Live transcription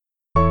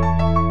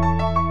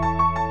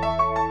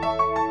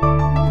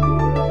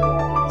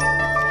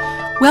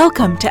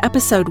Welcome to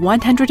episode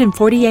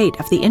 148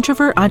 of the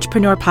Introvert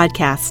Entrepreneur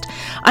Podcast.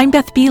 I'm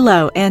Beth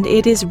Bilo, and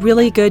it is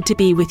really good to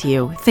be with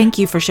you. Thank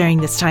you for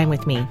sharing this time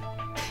with me.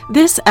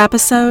 This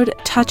episode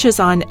touches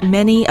on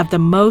many of the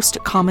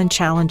most common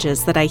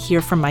challenges that I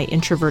hear from my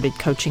introverted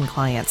coaching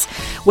clients,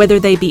 whether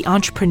they be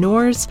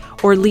entrepreneurs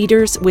or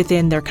leaders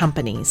within their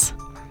companies.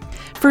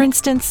 For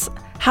instance,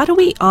 how do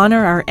we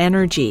honor our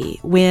energy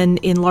when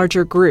in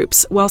larger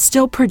groups while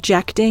still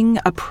projecting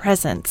a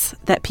presence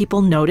that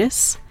people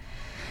notice?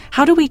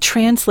 How do we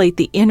translate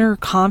the inner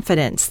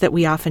confidence that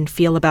we often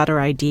feel about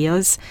our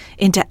ideas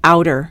into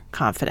outer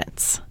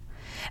confidence?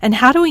 And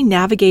how do we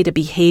navigate a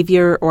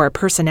behavior or a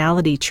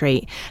personality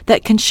trait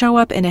that can show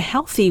up in a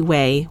healthy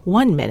way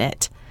one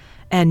minute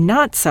and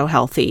not so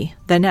healthy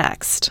the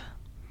next?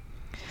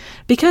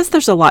 Because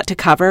there's a lot to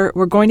cover,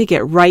 we're going to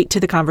get right to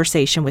the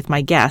conversation with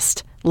my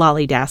guest,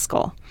 Lolly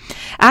Daskal.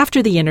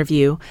 After the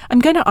interview, I'm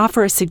going to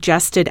offer a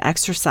suggested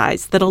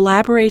exercise that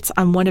elaborates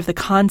on one of the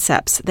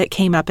concepts that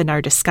came up in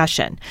our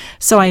discussion,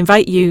 so I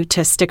invite you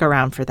to stick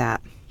around for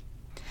that.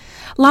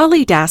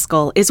 Lolly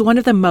Daskal is one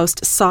of the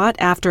most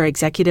sought-after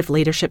executive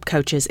leadership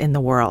coaches in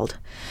the world.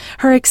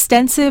 Her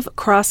extensive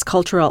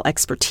cross-cultural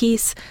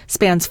expertise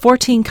spans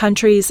 14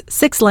 countries,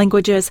 6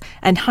 languages,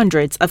 and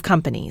hundreds of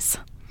companies.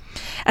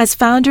 As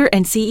founder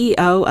and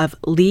CEO of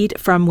Lead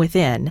From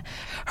Within,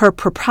 her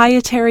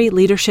proprietary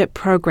leadership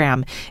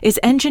program is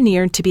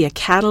engineered to be a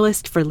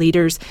catalyst for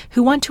leaders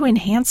who want to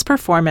enhance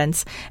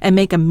performance and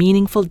make a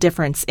meaningful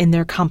difference in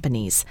their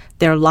companies,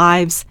 their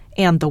lives,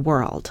 and the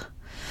world.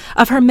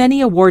 Of her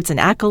many awards and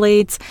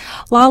accolades,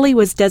 Lolly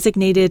was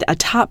designated a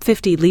top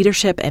 50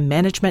 leadership and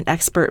management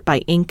expert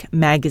by Inc.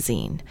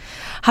 magazine.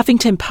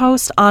 Huffington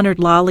Post honored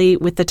Lolly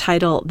with the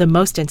title The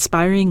Most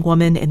Inspiring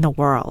Woman in the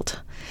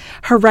World.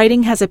 Her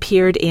writing has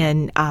appeared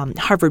in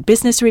Harvard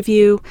Business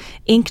Review,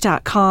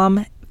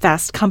 Inc.com,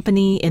 Fast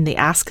Company in the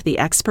Ask the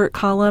Expert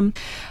column,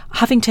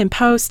 Huffington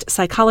Post,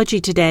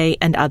 Psychology Today,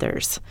 and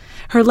others.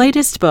 Her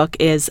latest book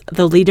is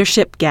The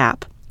Leadership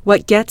Gap: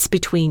 What Gets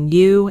Between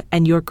You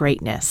and Your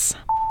Greatness.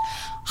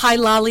 Hi,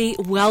 Lolly.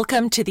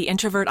 Welcome to the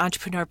Introvert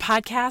Entrepreneur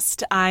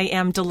Podcast. I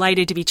am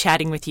delighted to be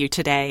chatting with you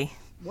today.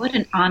 What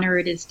an honor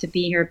it is to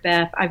be here,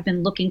 Beth. I've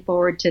been looking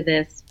forward to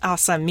this.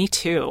 Awesome. Me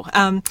too.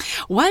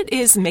 What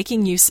is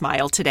making you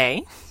smile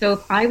today? So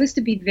if I was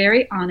to be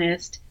very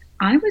honest,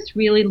 I was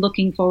really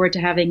looking forward to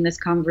having this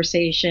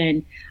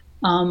conversation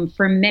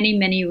for many,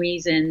 many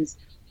reasons.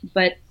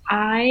 But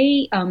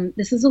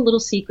this is a little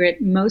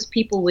secret. Most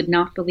people would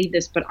not believe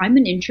this, but I'm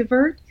an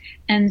introvert.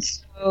 And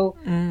so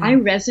I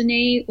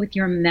resonate with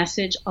your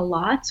message a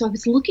lot. So I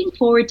was looking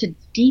forward to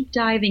deep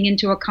diving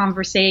into a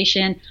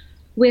conversation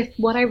with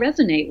what I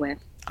resonate with.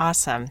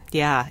 Awesome.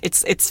 Yeah.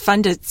 It's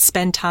fun to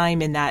spend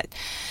time in that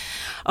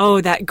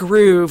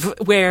groove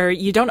where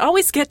you don't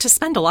always get to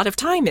spend a lot of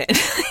time in.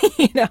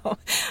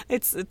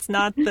 It's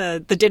not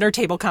the dinner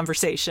table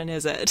conversation,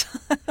 is it?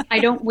 I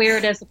don't wear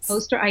it as a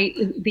poster.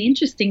 The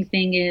interesting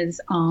thing is,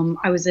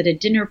 I was at a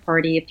dinner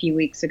party a few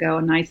weeks ago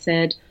and I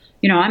said,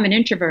 I'm an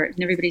introvert.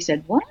 And everybody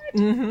said, what?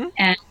 Mm-hmm.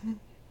 And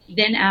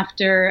then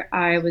after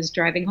I was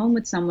driving home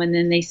with someone,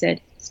 then they said,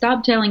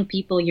 stop telling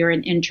people you're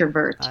an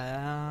introvert.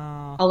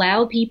 Oh.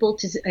 Allow people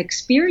to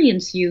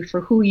experience you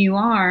for who you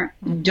are.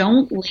 Mm-hmm.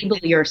 Don't label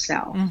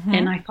yourself. Mm-hmm.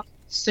 And I thought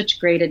such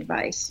great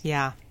advice.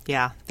 Yeah,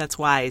 that's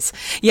wise.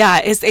 Yeah,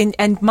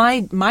 and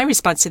my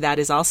response to that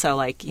is also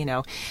like,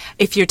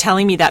 if you're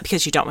telling me that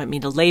because you don't want me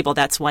to label,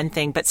 that's one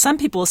thing. But some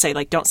people will say,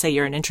 like, don't say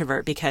you're an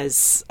introvert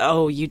because,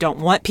 you don't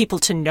want people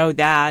to know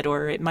that,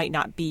 or it might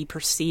not be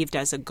perceived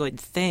as a good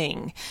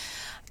thing.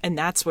 And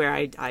that's where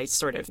I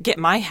sort of get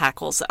my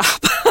hackles up.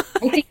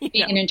 I think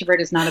being an introvert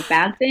is not a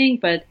bad thing,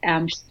 but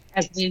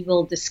as we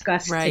will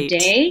discuss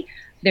today,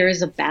 there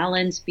is a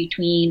balance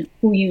between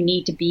who you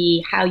need to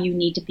be, how you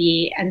need to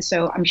be. And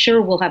so I'm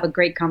sure we'll have a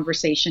great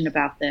conversation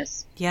about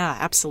this. Yeah,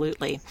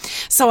 absolutely.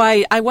 So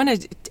I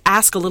want to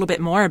ask a little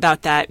bit more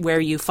about that, where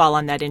you fall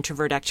on that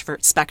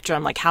introvert-extrovert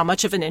spectrum. Like, how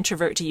much of an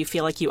introvert do you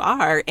feel like you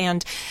are?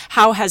 And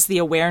how has the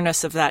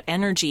awareness of that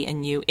energy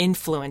in you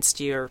influenced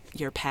your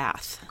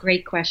path?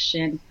 Great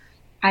question.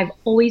 I've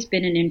always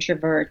been an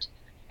introvert.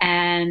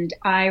 And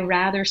I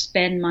rather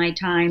spend my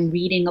time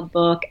reading a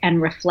book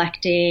and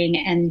reflecting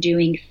and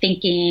doing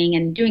thinking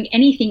and doing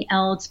anything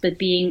else but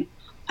being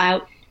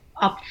out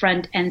up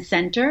front and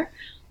center.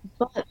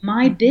 But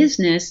my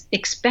business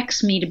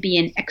expects me to be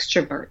an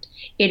extrovert.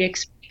 It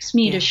expects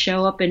me to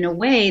show up in a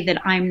way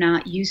that I'm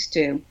not used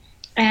to.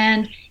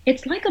 And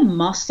it's like a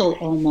muscle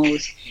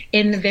almost.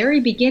 In the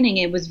very beginning,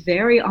 it was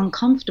very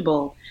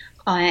uncomfortable.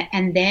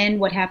 And then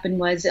what happened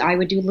was I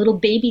would do little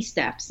baby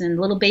steps and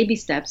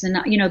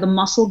the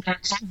muscle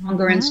got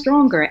stronger and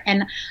stronger.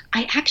 And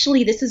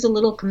this is a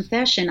little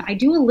confession. I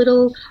do a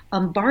little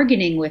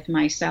bargaining with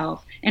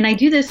myself, and I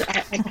do this.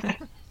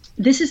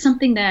 This is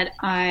something that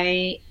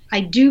I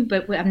do,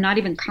 but I'm not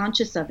even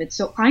conscious of it.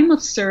 So I'm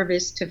of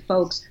service to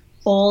folks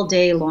all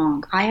day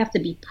long. I have to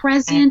be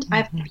present. I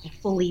have to be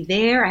fully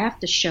there. I have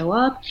to show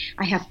up.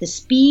 I have to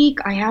speak.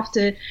 I have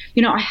to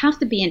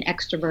be an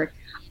extrovert.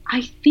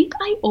 I think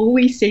I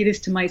always say this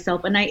to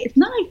myself, and it's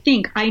not I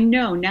think, I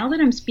know now that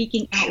I'm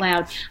speaking out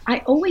loud. I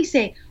always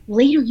say,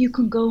 later you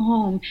can go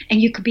home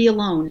and you could be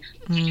alone.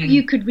 Later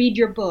you could read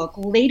your book.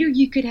 Later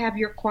you could have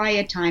your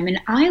quiet time. And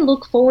I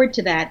look forward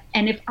to that.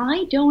 And if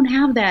I don't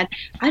have that,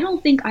 I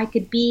don't think I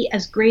could be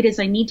as great as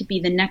I need to be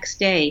the next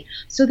day.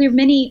 So there are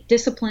many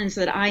disciplines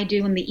that I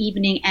do in the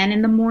evening and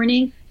in the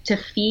morning to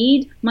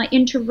feed my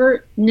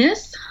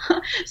introvertness.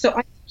 So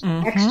I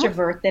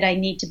extrovert that I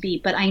need to be,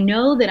 but I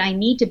know that I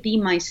need to be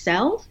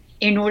myself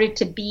in order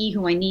to be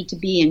who I need to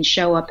be and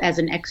show up as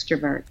an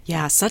extrovert.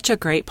 Yeah, such a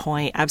great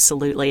point.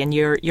 Absolutely. And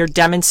you're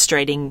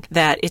demonstrating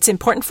that it's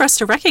important for us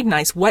to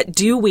recognize what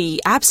do we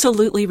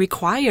absolutely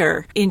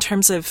require in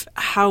terms of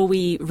how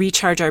we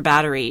recharge our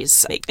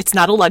batteries. It's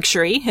not a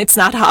luxury. It's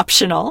not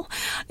optional.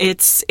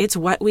 It's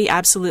what we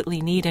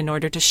absolutely need in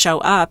order to show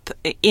up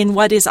in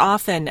what is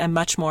often a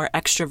much more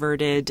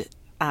extroverted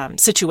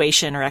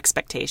situation or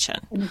expectation.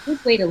 And a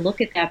good way to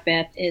look at that,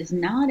 Beth, is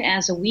not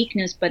as a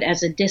weakness, but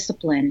as a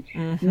discipline.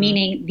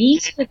 Meaning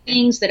these are the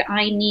things that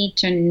I need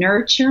to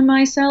nurture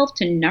myself,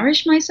 to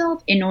nourish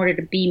myself in order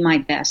to be my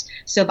best.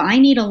 So if I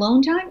need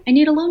alone time, I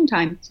need alone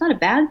time. It's not a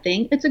bad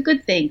thing. It's a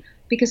good thing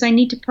because I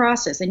need to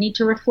process. I need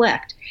to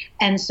reflect.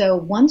 And so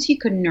once you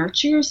can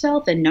nurture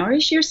yourself and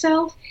nourish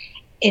yourself,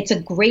 it's a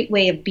great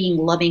way of being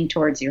loving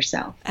towards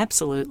yourself.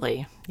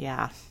 Absolutely.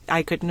 Yeah.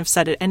 I couldn't have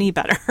said it any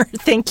better.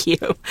 Thank you.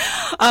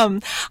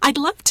 I'd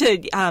love to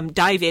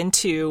dive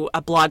into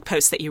a blog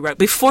post that you wrote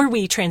before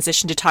we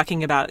transition to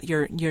talking about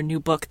your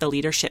new book, The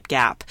Leadership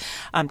Gap,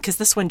 because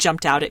this one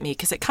jumped out at me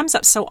because it comes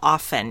up so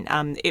often.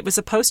 It was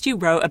a post you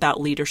wrote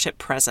about leadership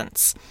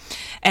presence.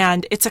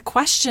 And it's a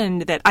question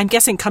that I'm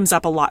guessing comes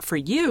up a lot for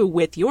you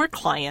with your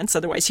clients.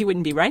 Otherwise, you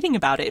wouldn't be writing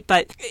about it.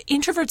 But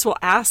introverts will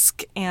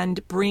ask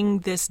and bring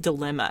this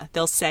dilemma.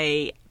 They'll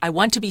say, I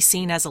want to be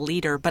seen as a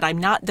leader, but I'm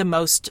not the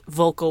most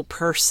vocal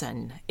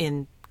person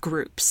in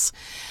groups.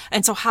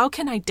 And so how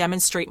can I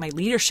demonstrate my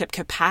leadership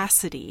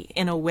capacity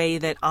in a way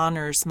that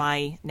honors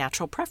my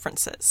natural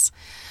preferences?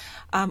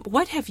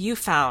 What have you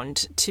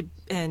found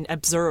and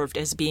observed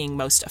as being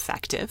most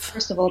effective?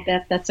 First of all,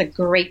 Beth, that's a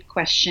great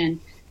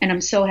question. And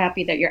I'm so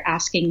happy that you're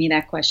asking me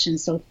that question.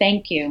 So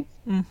thank you.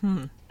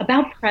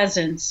 About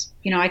presence,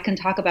 I can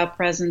talk about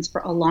presence for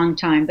a long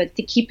time, but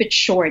to keep it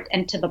short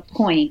and to the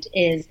point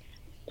is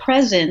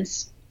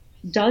presence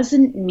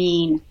doesn't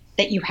mean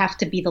that you have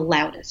to be the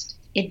loudest.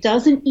 It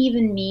doesn't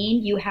even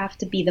mean you have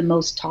to be the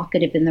most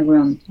talkative in the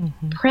room.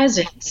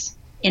 Presence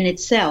in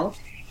itself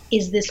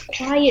is this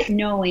quiet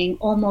knowing,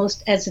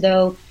 almost as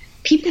though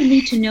people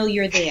need to know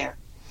you're there.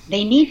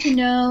 They need to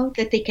know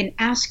that they can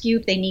ask you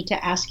if they need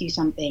to ask you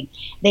something.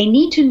 They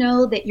need to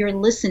know that you're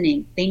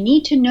listening. They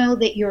need to know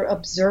that you're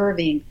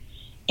observing.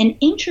 An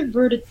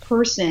introverted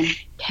person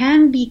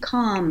can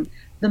become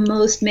the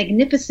most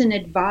magnificent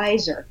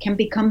advisor, can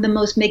become the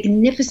most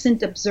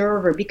magnificent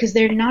observer because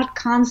they're not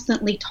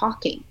constantly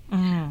talking.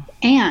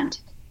 And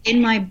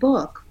in my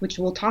book, which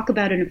we'll talk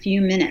about in a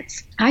few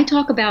minutes, I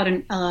talk about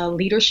a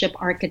leadership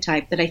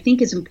archetype that I think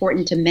is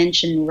important to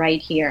mention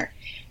right here.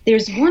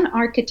 There's one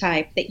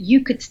archetype that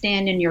you could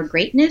stand in your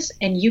greatness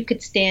and you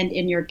could stand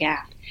in your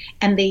gap.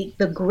 And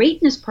the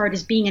greatness part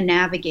is being a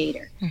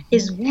navigator,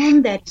 is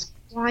one that's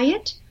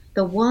quiet,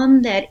 the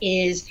one that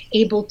is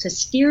able to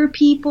steer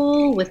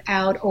people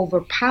without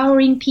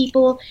overpowering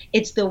people.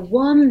 It's the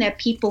one that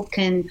people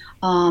can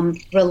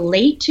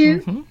relate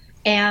to.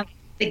 And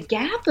the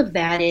gap of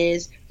that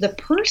is the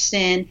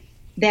person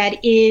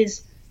that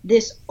is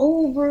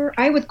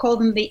I would call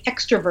them the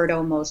extrovert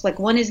almost. Like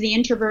one is the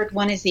introvert,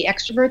 one is the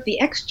extrovert. The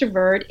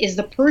extrovert is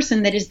the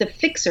person that is the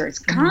fixer. It's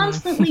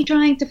constantly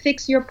trying to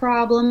fix your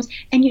problems.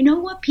 And you know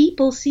what?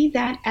 People see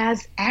that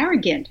as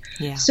arrogant.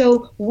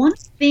 So one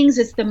of the things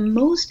that's the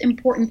most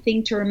important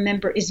thing to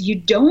remember is you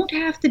don't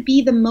have to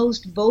be the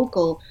most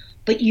vocal,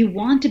 but you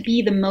want to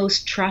be the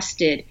most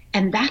trusted.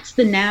 And that's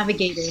the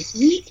navigator. If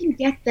we can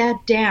get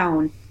that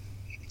down,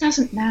 it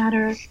doesn't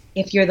matter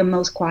if you're the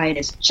most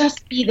quietest.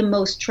 Just be the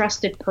most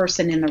trusted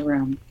person in the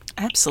room.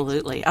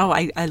 Absolutely. Oh,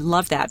 I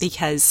love that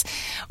because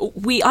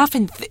we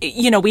often,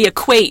 we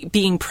equate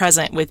being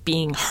present with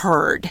being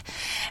heard.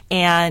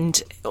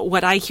 And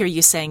what I hear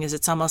you saying is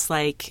it's almost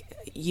like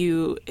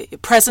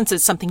presence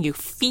is something you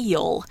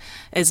feel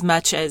as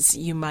much as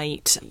you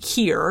might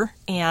hear,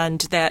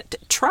 and that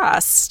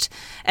trust,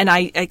 and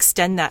I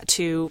extend that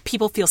to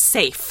people feel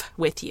safe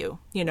with you.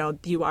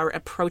 You are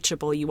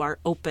approachable, you are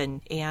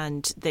open,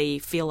 and they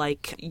feel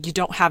like you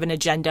don't have an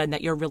agenda and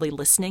that you're really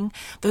listening.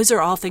 Those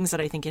are all things that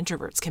I think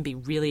introverts can be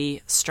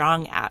really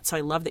strong at. So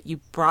I love that you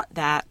brought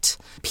that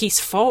piece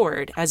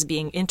forward as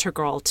being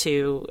integral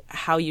to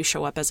how you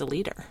show up as a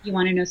leader. You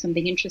want to know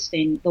something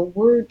interesting? The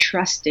word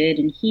trusted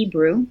in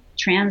Hebrew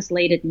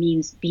translated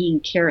means being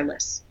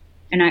careless.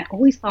 And I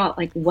always thought,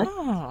 what does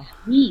that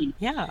mean?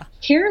 Yeah.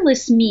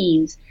 Careless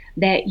means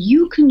that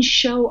you can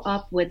show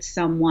up with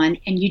someone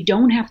and you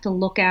don't have to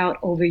look out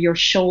over your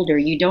shoulder.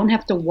 You don't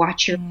have to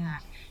watch your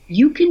back.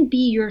 You can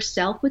be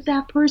yourself with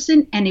that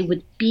person and it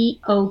would be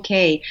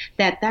okay.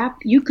 That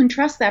you can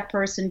trust that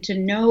person to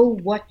know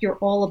what you're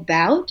all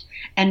about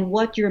and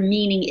what your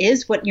meaning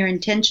is, what your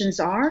intentions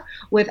are,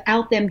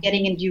 without them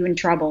getting you in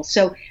trouble.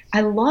 So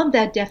I love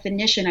that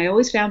definition. I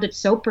always found it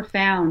so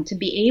profound. To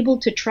be able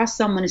to trust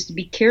someone is to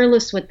be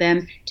careless with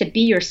them, to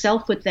be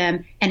yourself with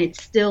them, and it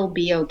still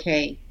be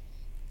okay.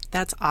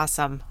 That's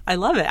awesome. I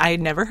love it. I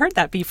had never heard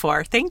that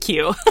before. Thank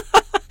you.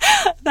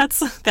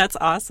 That's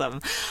awesome.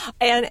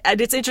 And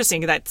it's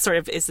interesting. That sort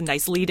of is a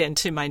nice lead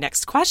into my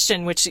next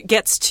question, which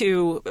gets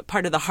to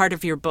part of the heart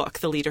of your book,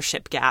 The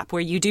Leadership Gap,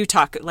 where you do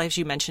talk, as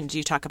you mentioned,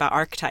 you talk about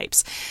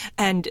archetypes.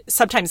 And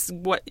sometimes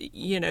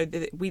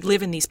we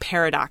live in these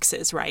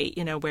paradoxes, right?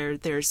 Where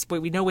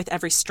we know with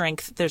every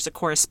strength, there's a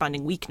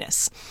corresponding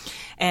weakness.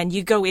 And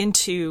you go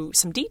into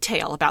some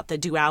detail about the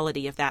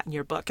duality of that in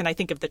your book. And I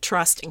think of the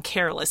trust and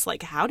careless,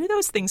 like how do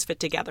those things fit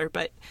together?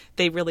 But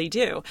they really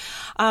do.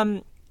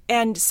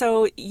 And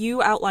so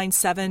you outlined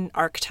 7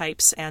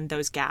 archetypes and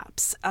those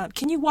gaps.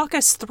 Can you walk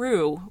us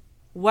through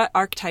what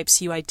archetypes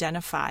you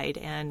identified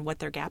and what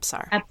their gaps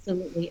are?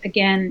 Absolutely.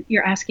 Again,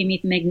 you're asking me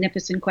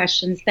magnificent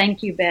questions.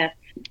 Thank you, Beth.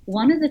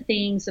 One of the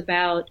things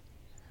about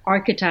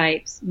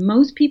archetypes,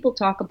 most people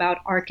talk about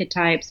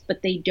archetypes,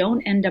 but they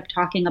don't end up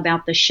talking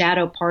about the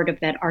shadow part of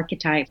that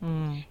archetype.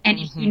 And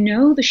if you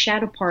know the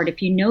shadow part,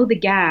 if you know the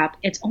gap,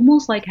 it's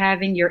almost like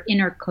having your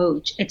inner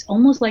coach. It's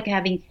almost like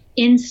having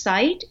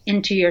insight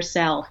into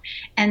yourself.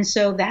 And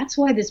so that's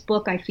why this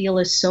book I feel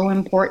is so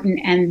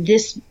important. And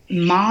this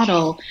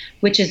model,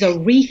 which is a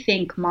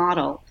rethink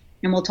model,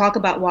 and we'll talk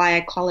about why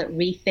I call it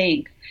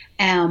rethink.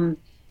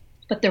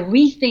 But the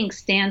rethink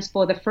stands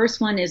for, the first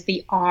one is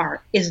the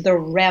R, is the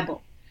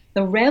rebel.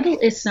 The rebel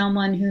is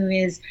someone who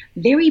is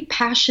very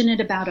passionate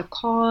about a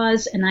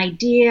cause, an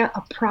idea,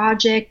 a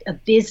project, a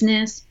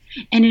business.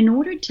 And in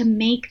order to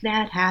make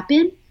that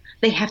happen,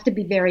 they have to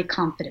be very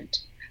confident.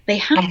 They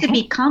have to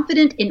be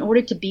confident in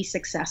order to be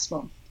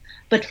successful.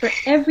 But for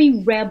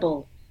every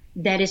rebel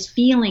that is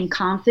feeling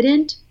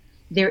confident,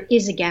 there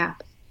is a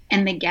gap.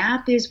 And the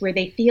gap is where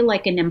they feel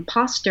like an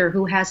imposter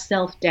who has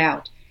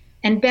self-doubt.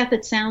 And Beth,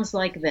 it sounds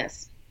like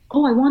this.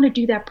 Oh, I want to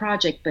do that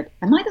project, but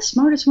am I the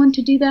smartest one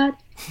to do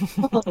that?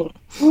 Oh,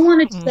 I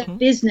want to do that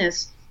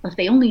business. If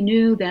they only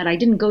knew that I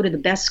didn't go to the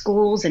best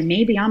schools and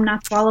maybe I'm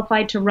not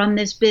qualified to run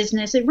this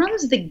business. It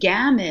runs the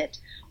gamut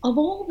of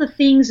all the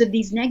things, of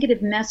these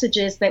negative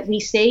messages that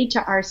we say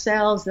to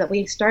ourselves, that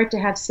we start to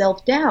have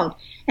self-doubt.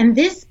 And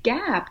this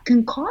gap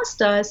can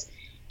cost us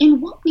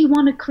in what we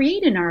want to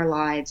create in our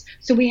lives.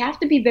 So we have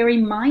to be very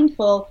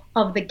mindful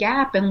of the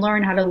gap and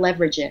learn how to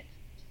leverage it.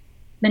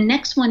 The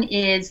next one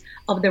is,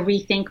 of the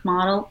rethink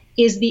model,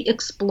 is the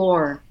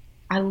explorer.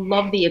 I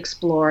love the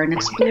explorer. An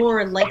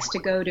explorer likes to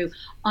go to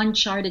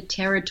uncharted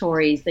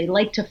territories. They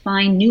like to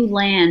find new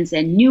lands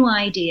and new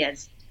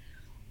ideas.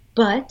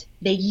 But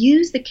they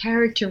use the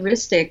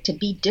characteristic to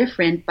be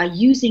different by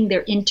using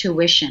their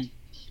intuition.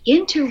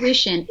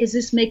 Intuition is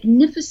this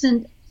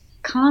magnificent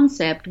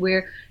concept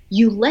where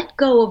you let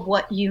go of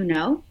what you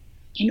know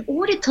in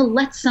order to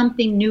let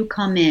something new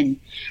come in.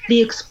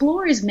 The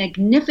explorer is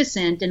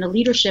magnificent in a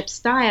leadership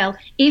style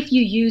if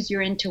you use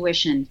your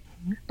intuition.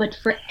 But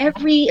for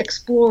every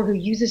explorer who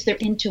uses their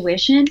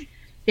intuition,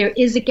 there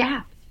is a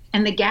gap.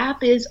 And the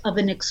gap is of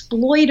an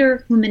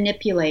exploiter who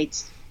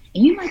manipulates.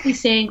 And you might be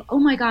saying, oh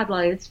my God,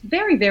 Lali, it's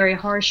very, very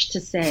harsh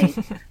to say.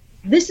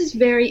 This is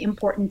very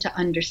important to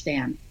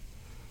understand.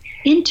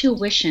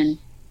 Intuition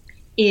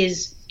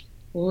is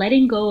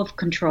letting go of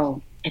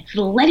control. It's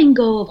letting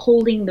go of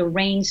holding the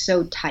reins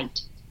so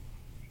tight.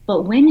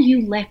 But when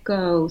you let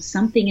go,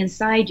 something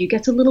inside you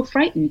gets a little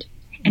frightened.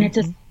 And it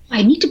says,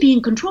 I need to be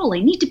in control. I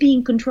need to be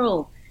in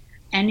control.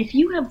 And if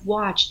you have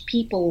watched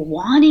people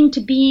wanting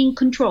to be in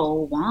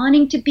control,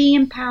 wanting to be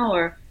in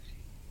power,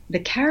 the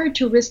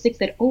characteristic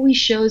that always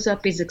shows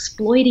up is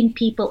exploiting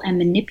people and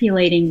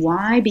manipulating.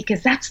 Why?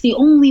 Because that's the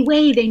only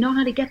way they know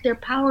how to get their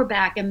power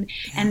back, and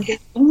the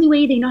only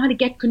way they know how to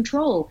get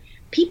control.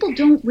 People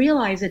don't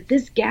realize that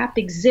this gap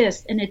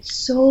exists, and it's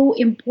so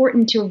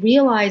important to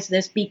realize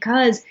this,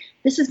 because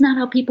this is not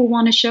how people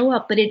want to show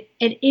up, but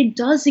it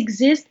does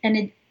exist, and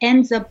it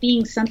ends up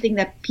being something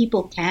that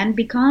people can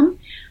become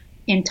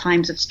in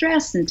times of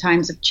stress, in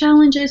times of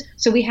challenges.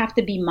 So we have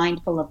to be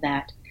mindful of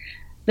that.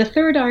 The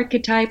third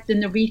archetype in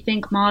the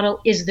rethink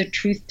model is the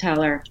truth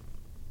teller.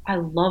 I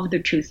love the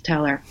truth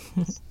teller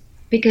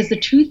because the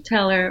truth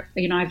teller,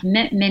 I've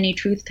met many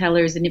truth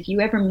tellers, and if you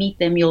ever meet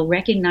them, you'll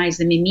recognize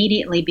them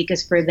immediately,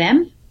 because for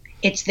them,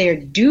 it's their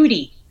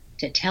duty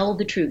to tell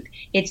the truth.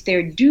 It's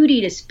their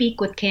duty to speak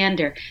with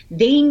candor.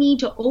 They need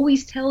to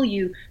always tell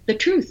you the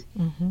truth.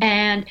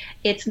 And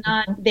it's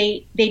not,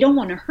 they don't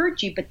want to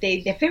hurt you, but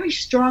they're very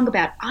strong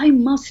about, I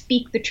must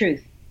speak the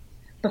truth.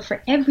 But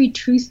for every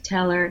truth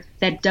teller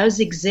that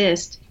does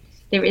exist,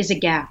 there is a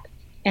gap.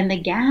 And the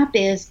gap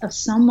is of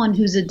someone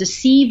who's a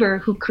deceiver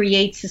who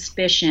creates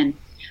suspicion.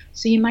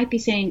 So you might be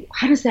saying,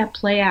 how does that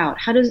play out?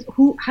 How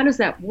does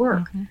that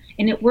work?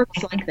 And it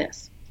works like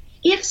this.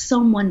 If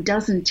someone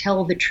doesn't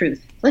tell the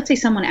truth, let's say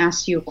someone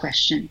asks you a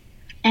question,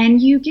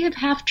 and you give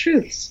half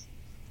truths,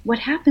 what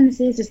happens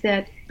is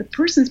that the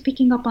person's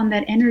picking up on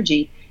that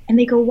energy and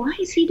they go, why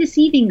is he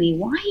deceiving me?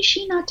 Why is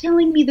she not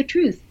telling me the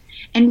truth?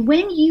 And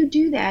when you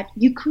do that,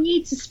 you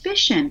create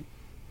suspicion.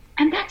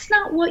 And that's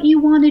not what you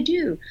want to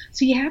do.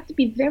 So you have to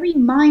be very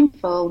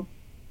mindful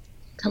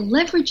to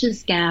leverage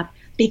this gap,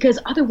 because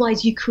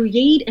otherwise you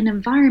create an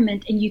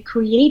environment and you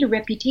create a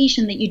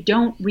reputation that you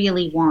don't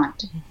really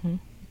want. Mm-hmm.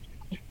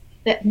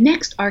 The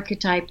next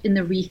archetype in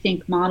the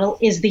rethink model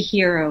is the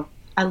hero.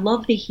 I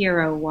love the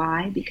hero.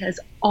 Why? Because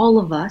all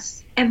of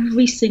us,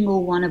 every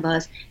single one of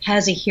us,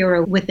 has a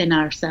hero within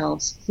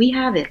ourselves. We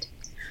have it.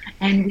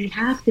 And we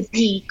have to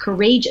be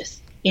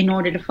courageous in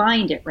order to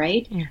find it,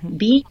 right? Mm-hmm.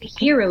 Being a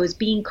hero is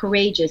being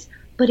courageous.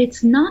 But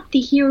it's not the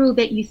hero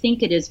that you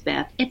think it is,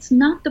 Beth. It's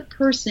not the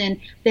person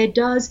that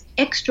does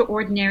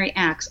extraordinary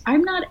acts.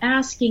 I'm not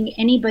asking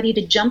anybody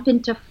to jump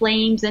into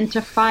flames,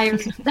 into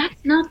fires.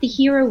 That's not the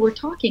hero we're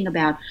talking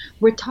about.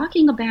 We're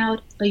talking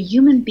about a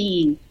human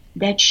being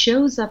that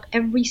shows up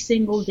every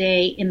single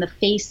day in the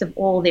face of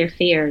all their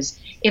fears.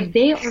 If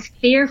they are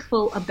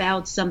fearful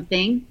about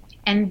something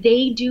and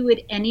they do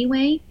it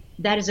anyway,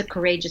 that is a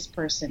courageous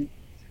person.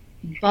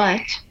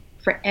 But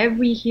for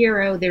every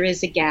hero, there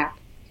is a gap.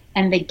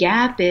 And the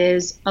gap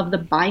is of the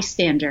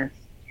bystander.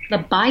 The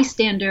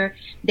bystander,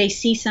 they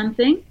see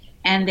something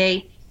and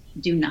they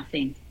do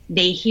nothing.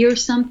 They hear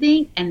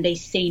something and they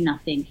say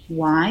nothing.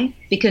 Why?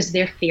 Because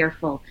they're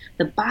fearful.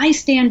 The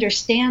bystander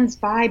stands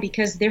by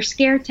because they're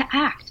scared to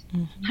act.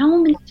 Mm-hmm. How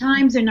many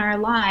times in our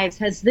lives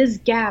has this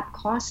gap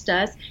cost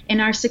us in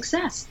our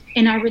success,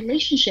 in our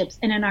relationships,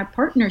 and in our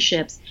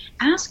partnerships?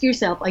 Ask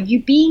yourself, are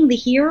you being the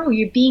hero or are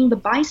you being the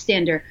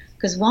bystander?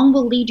 Because one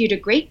will lead you to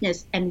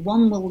greatness and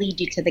one will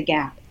lead you to the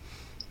gap.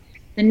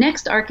 The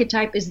next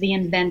archetype is the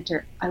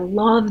inventor. I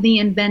love the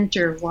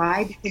inventor.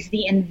 Why? Because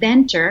the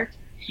inventor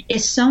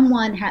is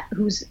someone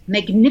who's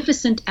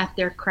magnificent at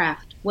their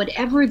craft.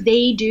 Whatever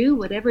they do,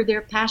 whatever they're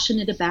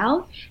passionate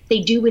about,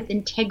 they do with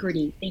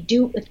integrity. They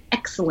do it with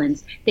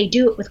excellence. They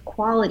do it with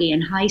quality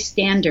and high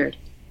standard.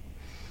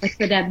 But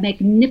for that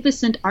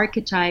magnificent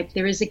archetype,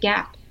 there is a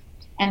gap.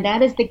 And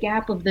that is the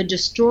gap of the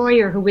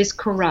destroyer who is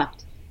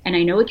corrupt. And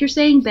I know what you're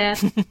saying,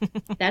 Beth.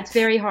 That's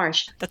very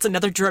harsh. That's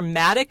another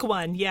dramatic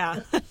one,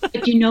 yeah.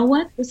 But you know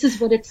what? This is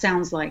what it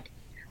sounds like.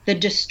 The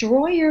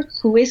destroyer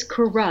who is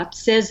corrupt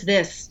says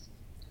this: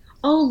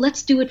 oh,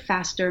 let's do it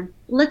faster.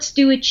 Let's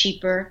do it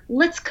cheaper.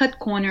 Let's cut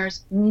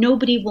corners.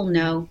 Nobody will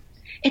know.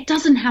 It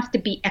doesn't have to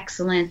be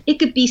excellent. It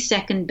could be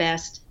second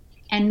best.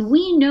 And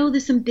we know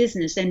this in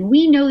business, and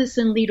we know this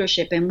in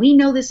leadership, and we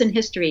know this in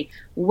history.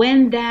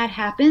 When that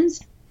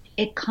happens,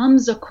 it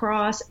comes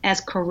across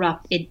as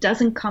corrupt. It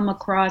doesn't come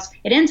across,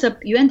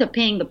 you end up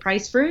paying the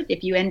price for it.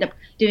 If you end up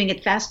doing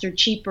it faster,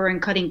 cheaper,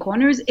 and cutting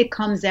corners, it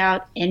comes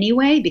out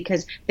anyway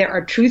because there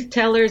are truth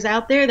tellers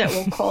out there that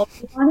will call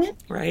you on it.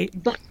 Right.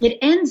 But it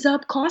ends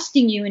up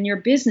costing you in your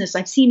business.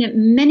 I've seen it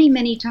many,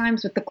 many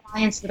times with the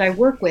clients that I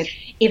work with.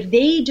 If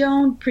they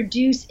don't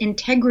produce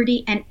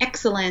integrity and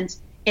excellence,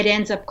 it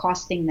ends up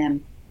costing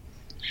them.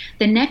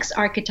 The next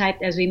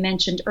archetype, as we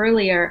mentioned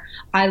earlier,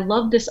 I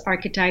love this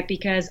archetype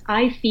because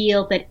I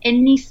feel that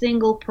any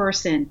single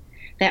person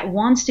that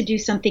wants to do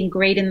something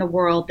great in the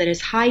world, that is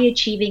high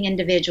achieving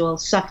individual,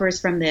 suffers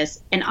from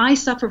this. And I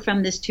suffer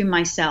from this to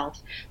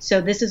myself.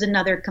 So this is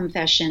another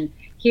confession.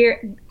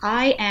 Here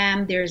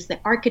there's the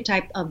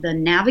archetype of the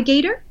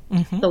navigator.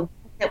 Mm-hmm. The one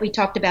that we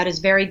talked about is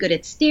very good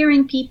at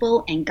steering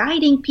people and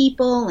guiding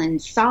people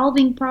and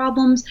solving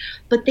problems,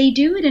 but they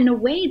do it in a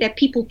way that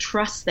people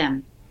trust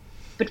them.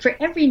 But for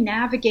every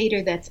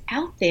navigator that's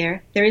out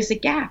there, there is a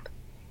gap.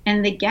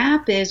 And the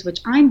gap is, which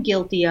I'm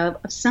guilty of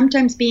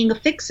sometimes being a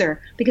fixer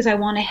because I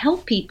want to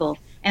help people.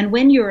 And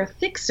when you're a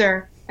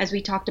fixer, as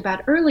we talked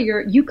about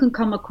earlier, you can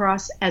come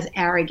across as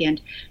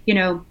arrogant,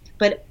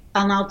 but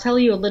I'll tell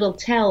you a little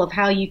tell of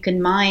how you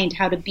can mind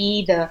how to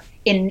be the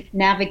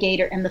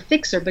navigator and the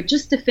fixer. But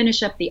just to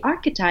finish up the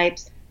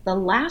archetypes, the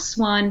last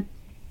one,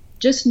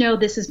 just know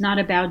this is not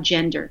about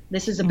gender.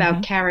 This is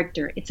about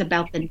character. It's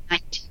about the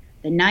knight.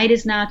 The knight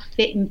is not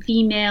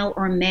female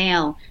or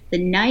male. The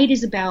knight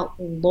is about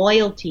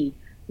loyalty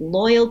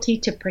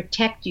to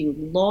protect you,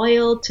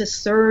 loyal to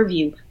serve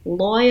you,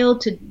 loyal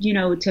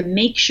to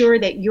make sure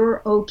that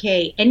you're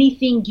okay.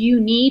 Anything you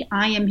need,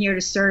 I am here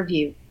to serve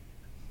you.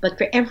 But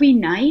for every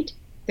knight,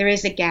 there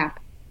is a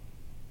gap.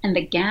 And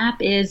the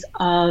gap is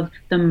of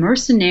the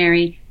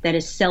mercenary that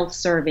is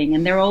self-serving.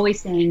 And they're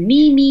always saying,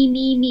 me, me,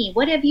 me, me.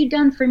 What have you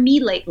done for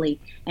me lately?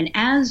 And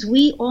as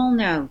we all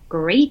know,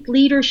 great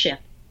leadership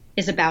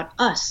is about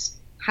us.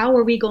 How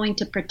are we going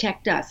to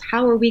protect us?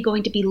 How are we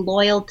going to be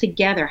loyal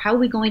together? How are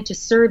we going to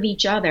serve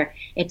each other?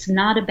 It's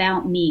not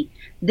about me.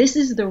 This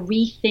is the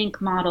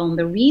rethink model. And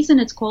the reason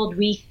it's called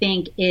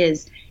rethink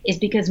is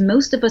because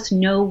most of us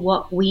know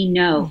what we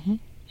know. Mm-hmm.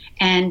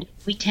 And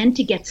we tend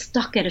to get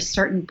stuck at a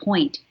certain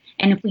point.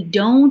 And if we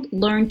don't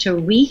learn to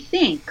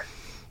rethink,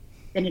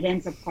 then it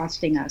ends up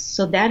costing us.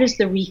 So that is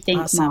the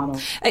rethink model.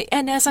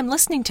 And as I'm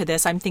listening to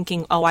this, I'm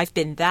thinking, oh, I've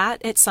been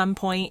that at some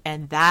point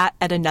and that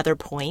at another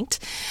point.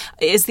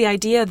 Is the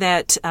idea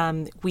that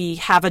we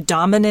have a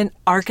dominant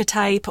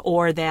archetype,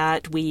 or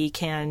that we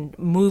can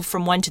move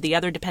from one to the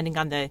other depending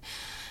on the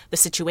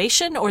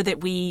situation, or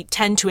that we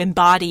tend to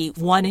embody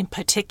one in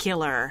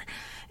particular,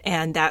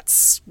 and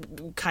that's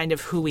kind of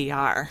who we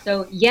are?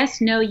 So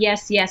yes, no,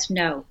 yes, yes,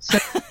 no. So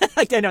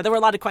I know there were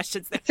a lot of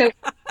questions there. So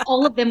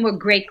all of them were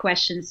great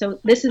questions. So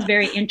this is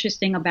very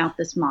interesting about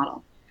this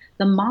model.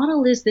 The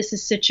model is, this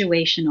is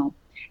situational.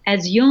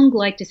 As Jung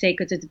liked to say,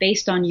 because it's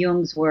based on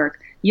Jung's work,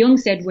 Jung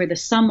said we're the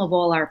sum of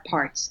all our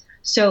parts.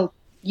 So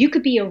you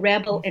could be a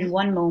rebel in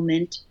one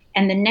moment,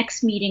 and the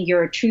next meeting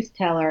you're a truth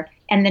teller,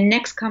 and the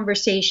next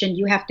conversation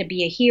you have to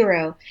be a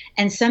hero,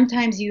 and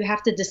sometimes you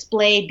have to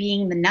display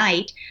being the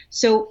knight.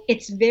 So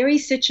it's very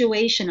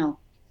situational.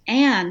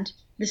 And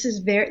this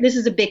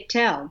is a big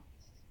tell.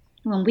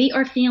 When we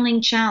are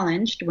feeling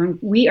challenged, when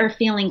we are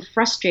feeling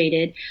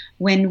frustrated,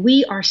 when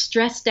we are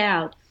stressed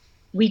out,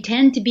 we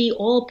tend to be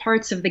all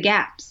parts of the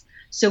gaps.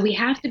 So we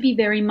have to be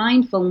very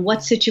mindful in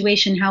what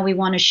situation, how we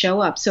want to show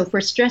up. So if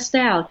we're stressed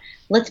out,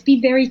 let's be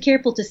very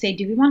careful to say,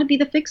 do we want to be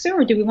the fixer,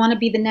 or do we want to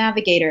be the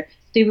navigator?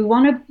 Do we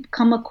want to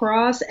come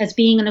across as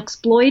being an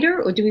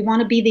exploiter, or do we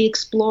want to be the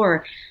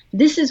explorer?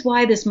 This is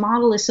why this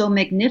model is so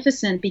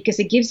magnificent, because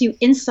it gives you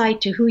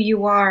insight to who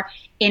you are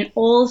in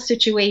all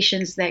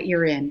situations that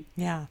you're in.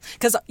 Yeah,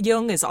 because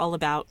Jung is all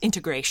about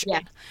integration,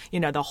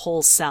 the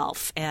whole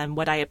self. And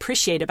what I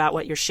appreciate about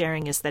what you're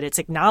sharing is that it's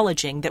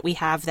acknowledging that we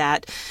have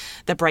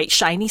the bright,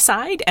 shiny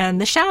side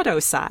and the shadow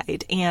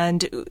side.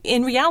 And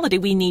in reality,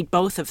 we need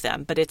both of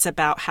them, but it's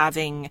about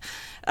having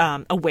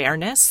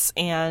awareness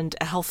and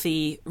a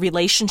healthy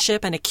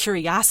relationship and a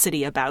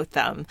curiosity about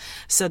them,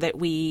 so that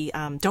we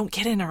don't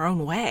get in our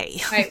own way.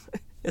 Right.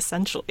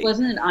 Essentially.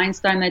 Wasn't it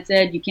Einstein that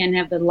said you can't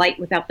have the light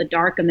without the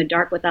dark and the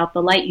dark without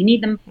the light? You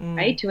need them,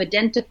 right, to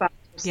identify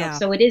yourself. Yeah.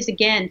 So it is,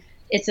 again,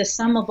 it's a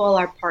sum of all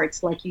our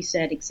parts, like you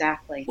said,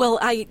 exactly. Well,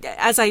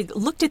 as I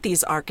looked at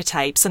these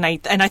archetypes, and I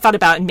thought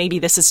about, and maybe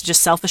this is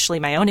just selfishly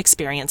my own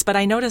experience, but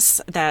I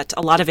notice that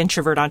a lot of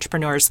introvert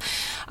entrepreneurs,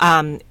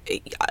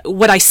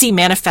 what I see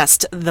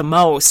manifest the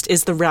most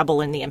is the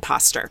rebel and the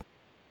imposter.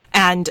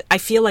 And I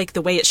feel like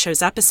the way it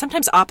shows up is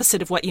sometimes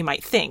opposite of what you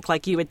might think.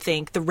 Like you would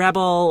think the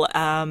rebel,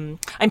 I'm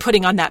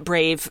putting on that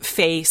brave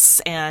face,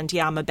 and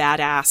I'm a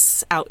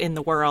badass out in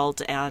the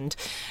world, and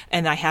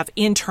I have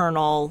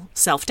internal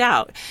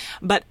self-doubt.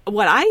 But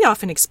what I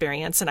often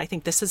experience, and I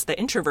think this is the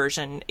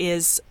introversion,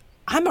 is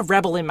I'm a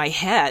rebel in my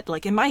head.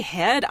 Like in my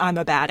head, I'm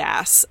a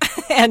badass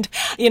and,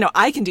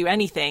 I can do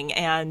anything.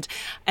 And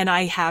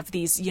I have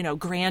these,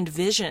 grand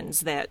visions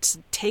that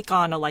take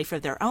on a life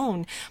of their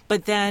own.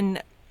 But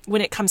then when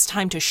it comes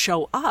time to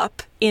show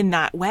up in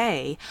that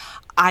way,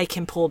 I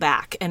can pull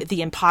back, and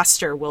the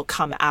imposter will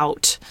come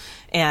out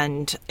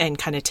and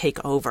kind of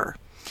take over.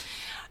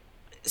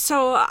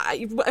 So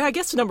I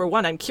guess number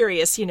one, I'm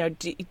curious,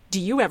 do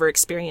you ever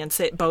experience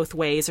it both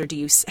ways, or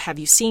have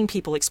you seen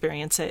people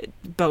experience it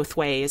both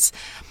ways?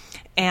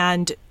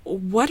 And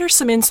what are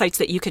some insights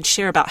that you could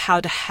share about how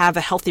to have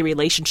a healthy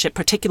relationship,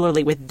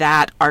 particularly with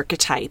that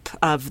archetype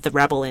of the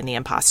rebel and the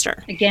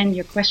imposter? Again,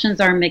 your questions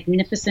are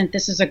magnificent.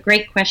 This is a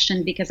great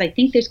question, because I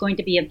think there's going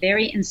to be a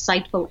very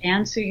insightful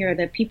answer here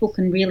that people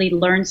can really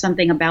learn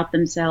something about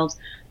themselves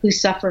who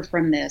suffer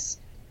from this.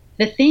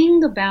 The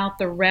thing about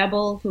the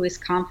rebel who is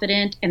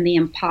confident and the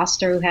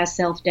imposter who has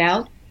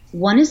self-doubt,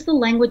 one is the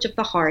language of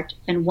the heart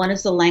and one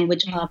is the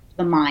language of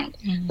the mind.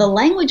 Mm-hmm. The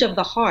language of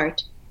the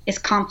heart is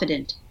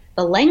confident.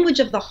 The language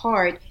of the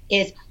heart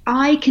is,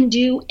 I can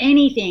do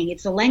anything.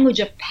 It's the language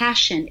of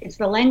passion. It's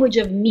the language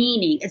of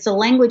meaning. It's the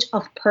language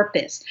of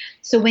purpose.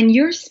 So when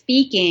you're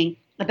speaking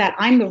about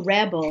I'm the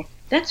rebel,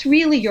 that's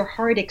really your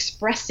heart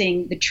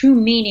expressing the true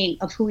meaning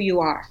of who you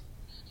are.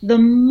 The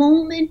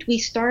moment we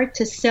start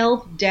to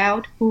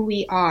self-doubt who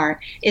we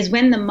are is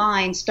when the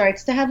mind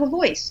starts to have a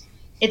voice.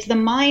 It's the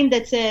mind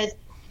that says,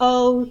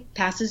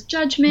 passes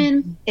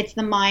judgment. Mm-hmm. It's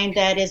the mind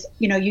that is,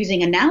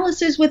 using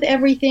analysis with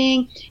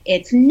everything.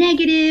 It's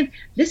negative.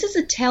 This is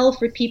a tell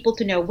for people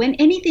to know when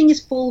anything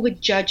is full with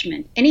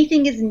judgment,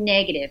 anything is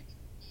negative,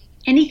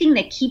 anything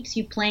that keeps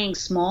you playing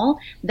small,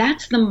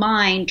 that's the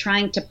mind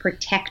trying to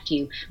protect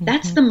you. Mm-hmm.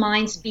 That's the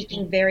mind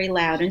speaking very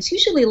loud. And it's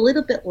usually a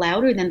little bit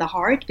louder than the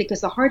heart,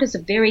 because the heart has a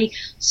very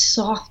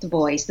soft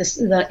voice.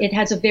 It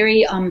has a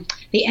very,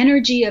 the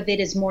energy of it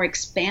is more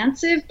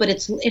expansive, but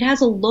it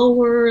has a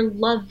lower,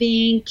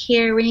 loving,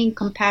 caring,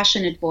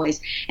 compassionate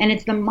voice. And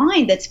it's the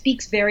mind that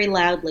speaks very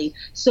loudly.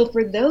 So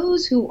for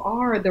those who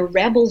are the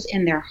rebels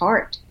in their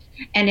heart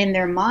and in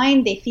their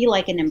mind, they feel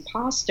like an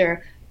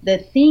imposter. The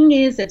thing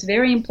is that's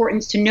very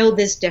important to know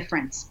this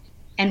difference.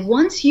 And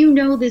once you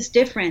know this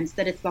difference,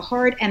 that it's the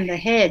heart and the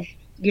head,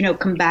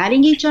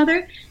 combating each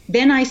other,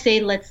 then I say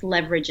let's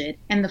leverage it.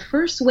 And the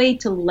first way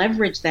to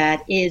leverage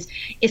that is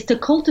to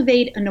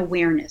cultivate an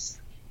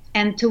awareness.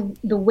 And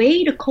the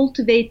way to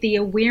cultivate the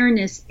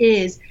awareness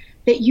is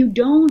that you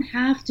don't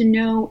have to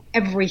know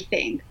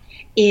everything.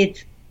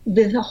 It's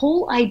the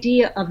whole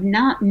idea of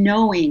not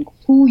knowing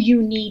who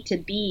you need to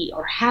be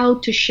or how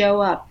to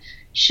show up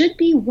should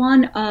be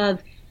one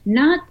of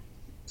not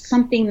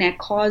something that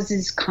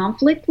causes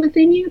conflict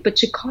within you, but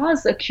should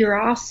cause a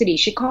curiosity,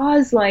 should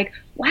cause like,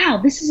 wow,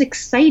 this is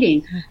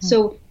exciting.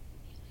 So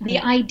the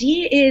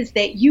idea is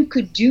that you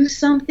could do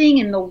something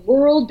in the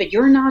world, but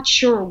you're not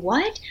sure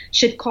what,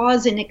 should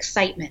cause an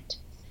excitement.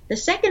 The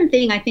second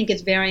thing I think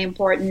is very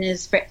important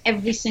is for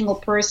every single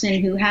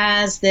person who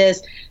has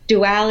this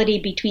duality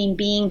between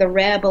being the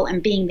rebel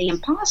and being the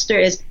imposter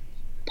is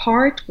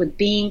part with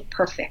being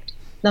perfect.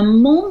 The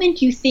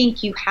moment you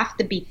think you have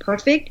to be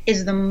perfect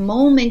is the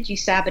moment you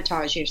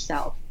sabotage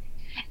yourself.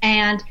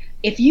 And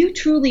if you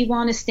truly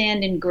want to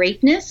stand in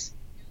greatness,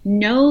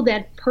 know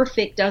that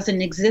perfect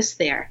doesn't exist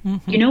there.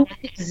 You know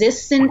what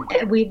exists in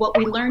what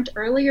we learned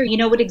earlier? You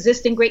know what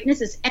exists in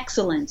greatness is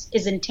excellence,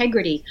 is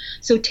integrity.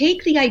 So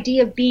take the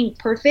idea of being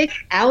perfect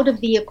out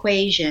of the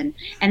equation,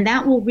 and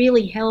that will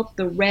really help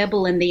the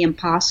rebel and the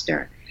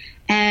imposter.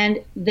 And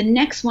the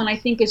next one I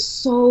think is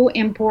so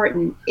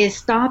important is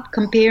stop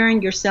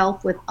comparing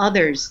yourself with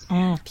others.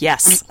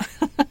 Yes.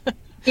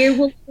 There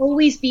will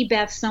always be,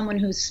 Beth, someone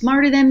who's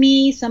smarter than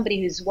me,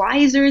 somebody who's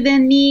wiser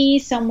than me,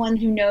 someone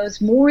who knows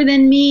more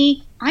than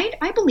me.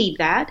 I believe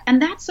that,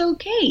 and that's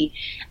okay.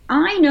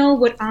 I know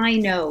what I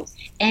know,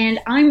 and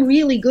I'm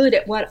really good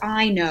at what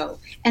I know.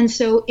 And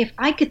so if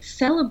I could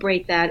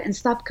celebrate that and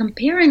stop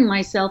comparing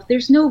myself,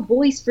 there's no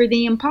voice for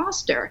the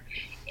imposter.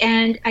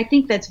 And I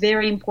think that's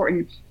very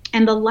important.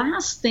 And the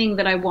last thing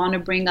that I want to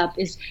bring up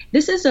is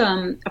this is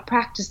a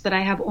practice that I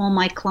have all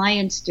my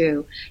clients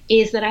do,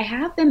 is that I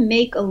have them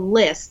make a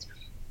list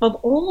of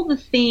all the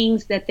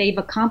things that they've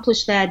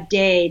accomplished that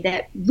day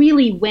that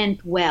really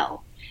went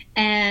well.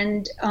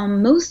 And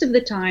most of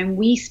the time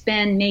we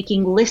spend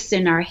making lists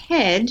in our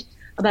head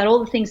about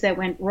all the things that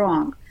went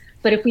wrong.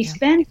 But if we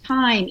spend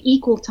time,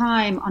 equal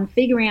time, on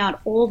figuring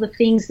out all the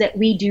things that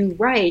we do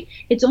right,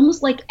 it's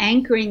almost like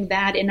anchoring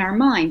that in our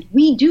mind.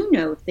 We do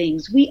know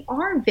things. We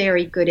are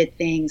very good at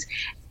things.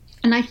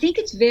 And I think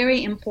it's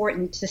very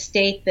important to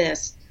state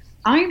this.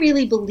 I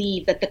really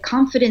believe that the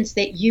confidence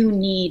that you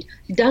need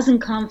doesn't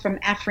come from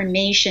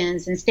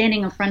affirmations and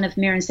standing in front of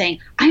the mirror and saying,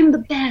 I'm the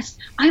best,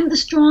 I'm the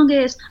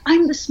strongest,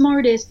 I'm the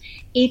smartest.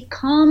 It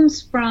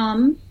comes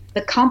from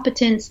the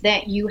competence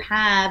that you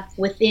have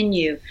within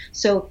you.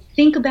 So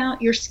think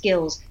about your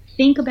skills.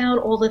 Think about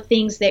all the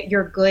things that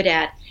you're good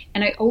at.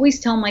 And I always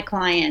tell my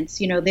clients,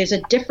 there's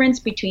a difference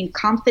between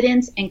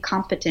confidence and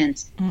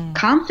competence.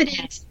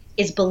 Confidence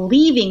is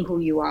believing who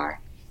you are,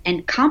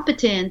 and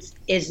competence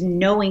is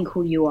knowing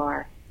who you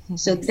are.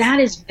 So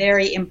that is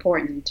very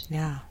important.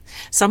 Yeah.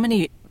 So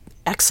many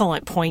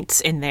excellent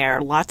points in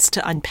there. Lots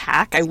to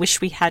unpack. I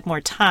wish we had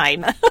more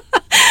time.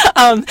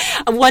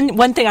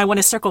 One thing I want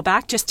to circle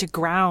back just to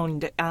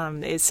ground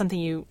is something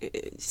you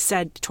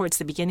said towards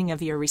the beginning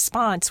of your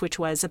response, which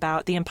was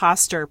about the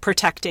imposter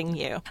protecting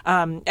you.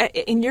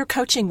 In your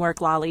coaching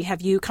work, Lolly,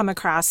 have you come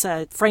across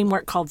a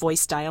framework called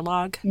voice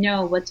dialogue?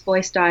 No, what's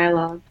voice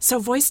dialogue? So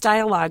voice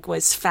dialogue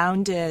was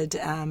founded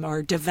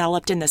or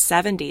developed in the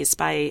 70s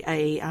by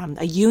a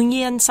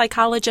Jungian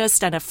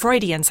psychologist and a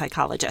Freudian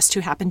psychologist who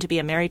happened to be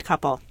a married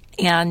couple.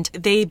 And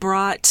they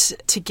brought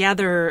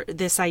together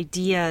this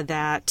idea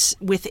that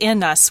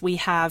within us we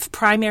have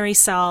primary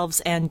selves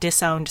and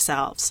disowned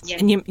selves. Yeah.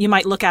 And you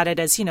might look at it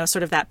as,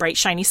 sort of that bright,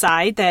 shiny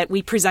side that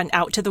we present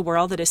out to the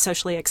world that is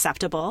socially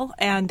acceptable.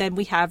 And then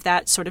we have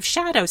that sort of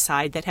shadow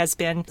side that has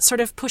been sort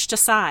of pushed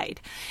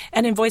aside.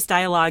 And in voice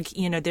dialogue,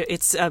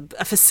 it's a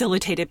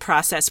facilitated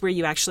process where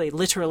you actually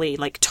literally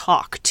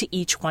talk to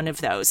each one of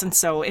those. And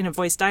so in a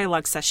voice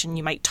dialogue session,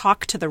 you might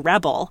talk to the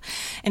rebel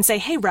and say,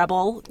 hey,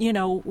 rebel,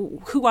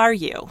 who are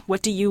you?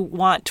 What do you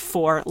want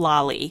for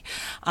Lolly?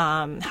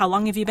 How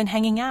long have you been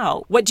hanging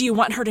out? What do you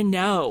want her to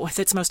know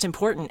that's most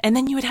important? And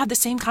then you would have the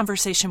same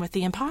conversation with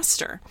the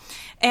imposter.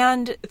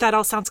 And that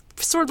all sounds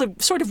sort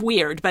of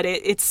weird, but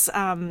it's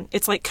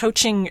like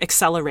coaching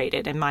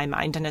accelerated in my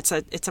mind, and it's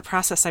a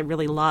process I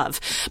really love.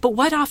 But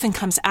what often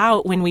comes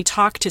out when we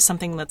talk to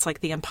something that's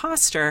like the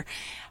imposter,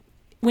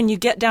 when you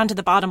get down to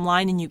the bottom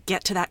line and you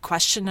get to that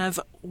question of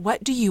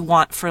what do you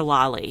want for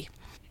Lolly?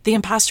 The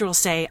imposter will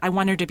say, I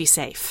want her to be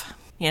safe.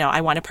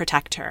 I want to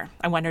protect her.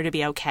 I want her to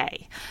be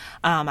okay.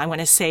 I want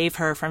to save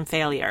her from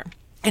failure.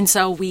 And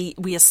so we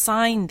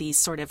assign these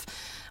sort of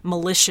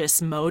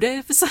malicious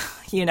motives,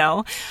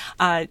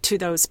 to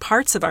those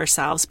parts of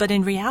ourselves. But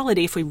in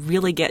reality, if we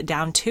really get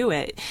down to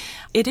it,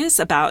 it is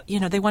about,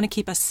 they want to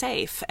keep us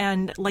safe.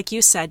 And like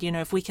you said,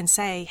 if we can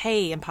say,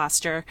 hey,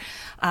 imposter,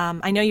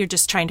 I know you're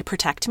just trying to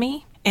protect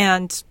me.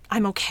 And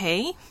I'm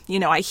okay.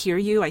 I hear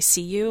you, I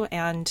see you,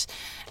 and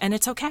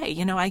it's okay.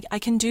 I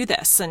can do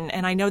this,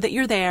 and I know that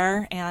you're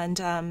there, and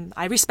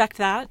I respect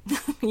that.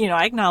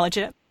 I acknowledge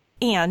it,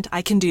 and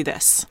I can do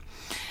this.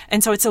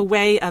 And so it's a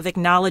way of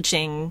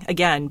acknowledging,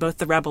 again, both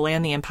the rebel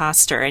and the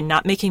imposter, and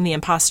not making the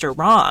imposter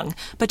wrong,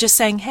 but just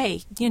saying,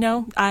 hey,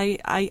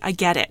 I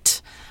get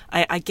it.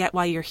 I get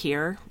why you're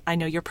here. I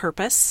know your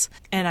purpose,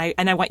 and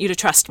I want you to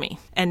trust me.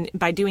 And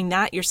by doing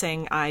that, you're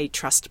saying, I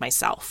trust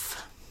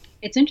myself.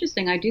 It's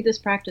interesting. I do this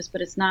practice,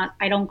 but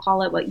I don't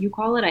call it what you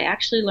call it. I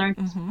actually learned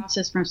this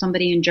process from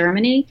somebody in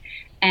Germany.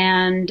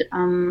 And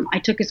I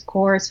took his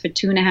course for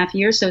 2.5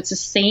 years. So it's the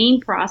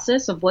same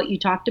process of what you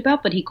talked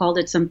about, but he called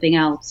it something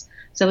else.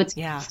 So it's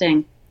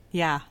interesting.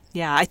 Yeah.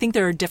 I think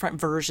there are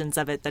different versions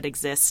of it that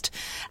exist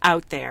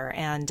out there,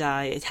 and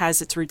it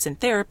has its roots in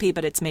therapy,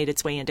 but it's made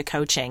its way into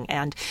coaching.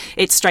 And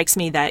it strikes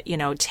me that,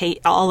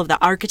 all of the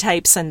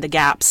archetypes and the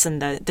gaps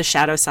and the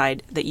shadow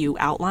side that you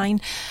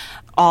outline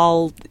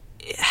all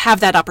have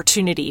that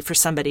opportunity for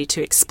somebody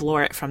to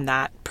explore it from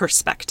that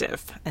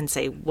perspective and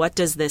say, what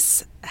does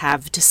this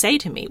have to say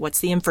to me? What's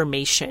the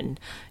information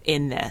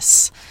in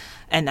this?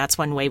 And that's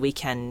one way we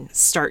can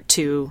start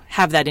to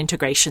have that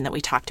integration that we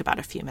talked about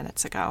a few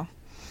minutes ago.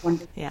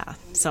 Wonderful. Yeah.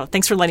 So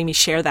thanks for letting me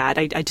share that.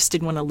 I just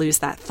didn't want to lose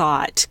that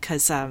thought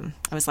because I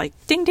was like,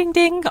 ding, ding,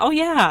 ding. Oh,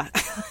 yeah,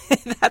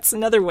 that's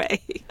another way.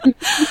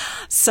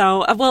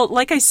 So, well,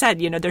 like I said,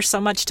 there's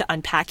so much to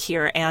unpack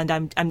here, and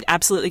I'm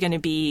absolutely going to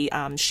be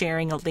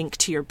sharing a link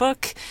to your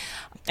book.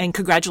 And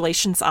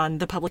congratulations on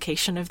the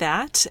publication of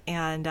that.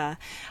 And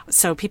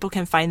so people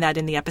can find that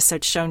in the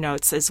episode show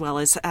notes, as well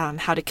as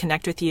how to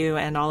connect with you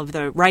and all of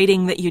the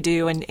writing that you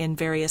do in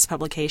various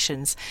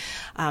publications.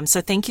 So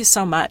thank you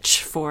so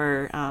much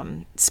for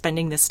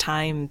spending this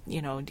time,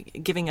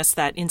 giving us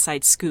that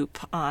inside scoop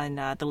on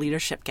the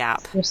leadership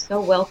gap. You're so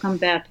welcome,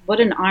 Beth.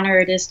 What an honor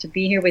it is to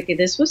be here with you.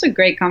 This was a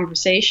great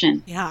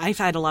conversation. Yeah, I've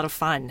had a lot of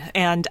fun.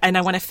 And I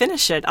want to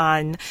finish it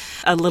on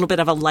a little bit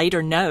of a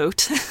lighter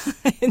note,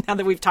 now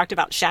that we've talked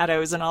about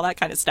shadows and all that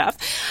kind of stuff.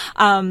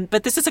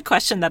 But this is a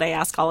question that I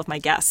ask all of my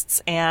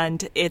guests,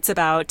 and it's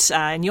about,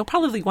 and you'll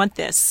probably want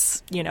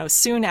this,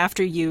 soon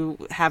after you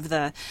have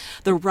the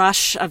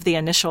rush of the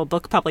initial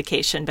book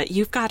publication, but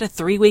you've got a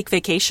 3-week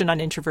vacation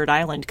on Introvert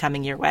Island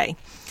coming your way.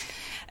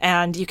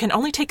 And you can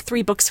only take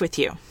 3 books with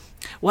you.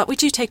 What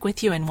would you take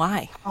with you and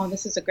why? Oh,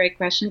 this is a great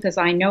question because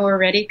I know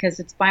already because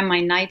it's by my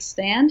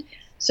nightstand.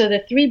 So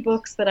the 3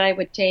 books that I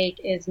would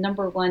take is,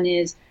 number 1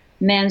 is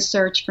Man's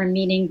Search for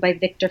Meaning by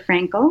Viktor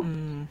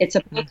Frankl. It's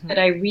a book that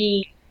I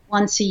read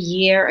once a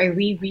year. I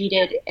reread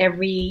it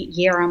every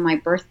year on my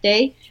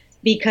birthday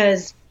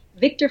because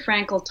Viktor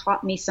Frankl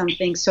taught me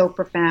something so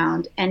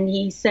profound. And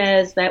he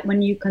says that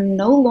when you can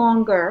no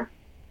longer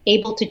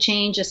able to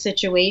change a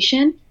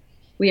situation,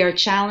 we are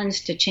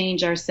challenged to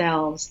change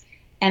ourselves.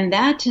 And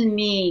that to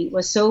me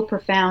was so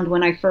profound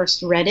when I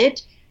first read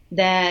it,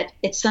 that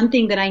it's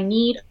something that I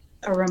need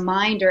a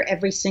reminder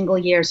every single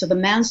year. So The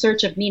Man's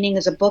Search of Meaning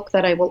is a book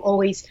that I will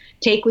always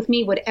take with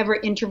me, whatever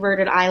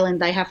introverted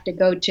island I have to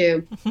go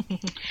to.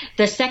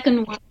 The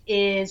second one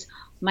is,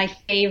 my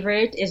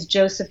favorite is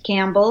Joseph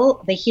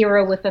Campbell, The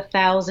Hero with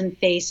 1,000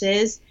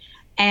 Faces.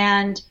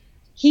 And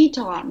he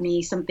taught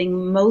me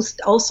something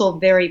also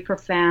very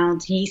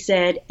profound. He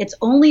said, it's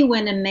only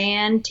when a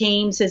man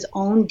tames his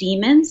own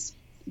demons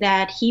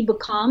that he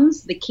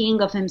becomes the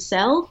king of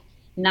himself,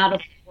 not of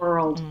the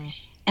world.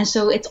 And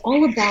so it's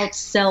all about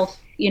self,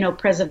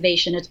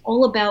 preservation. It's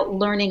all about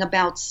learning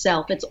about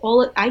self.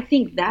 I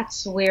think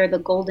that's where the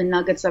golden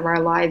nuggets of our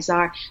lives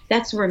are.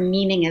 That's where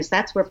meaning is.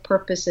 That's where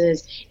purpose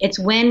is. It's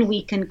when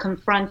we can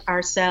confront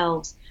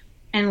ourselves.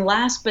 And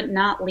last but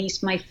not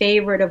least, my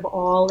favorite of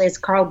all is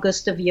Carl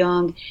Gustav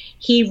Jung.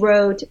 He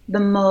wrote the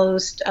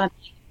most,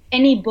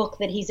 any book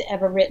that he's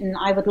ever written.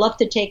 I would love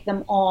to take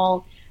them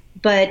all.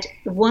 But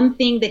one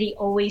thing that he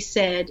always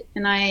said,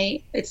 and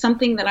it's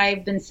something that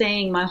I've been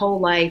saying my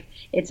whole life,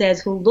 it says,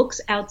 who looks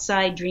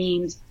outside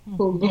dreams,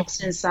 who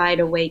looks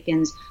inside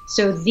awakens.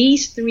 So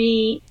these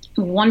 3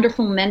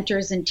 wonderful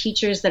mentors and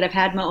teachers that I've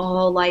had my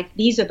whole life,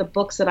 these are the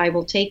books that I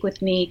will take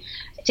with me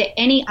to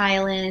any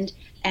island,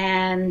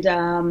 and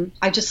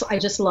I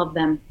just love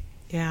them.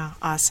 Yeah,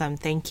 awesome.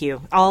 Thank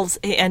you.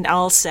 And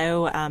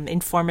also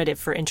informative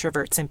for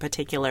introverts in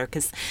particular,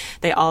 because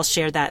they all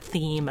share that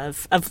theme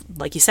of,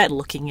 like you said,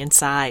 looking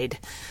inside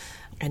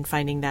and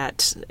finding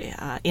that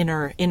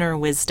inner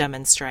wisdom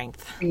and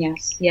strength.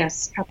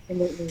 Yes,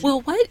 absolutely.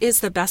 Well, what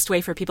is the best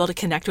way for people to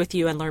connect with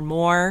you and learn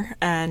more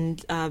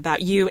and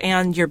about you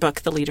and your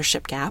book, The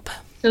Leadership Gap?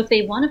 So if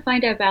they want to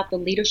find out about The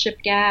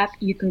Leadership Gap,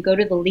 you can go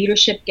to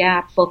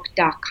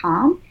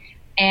theleadershipgapbook.com.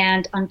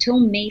 And until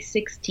May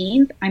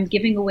 16th, I'm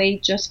giving away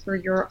just for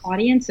your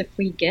audience a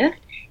free gift.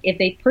 If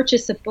they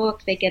purchase a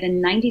book, they get a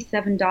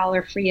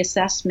 $97 free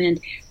assessment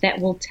that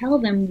will tell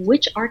them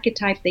which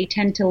archetype they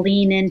tend to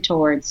lean in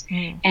towards.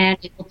 And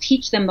it will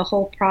teach them the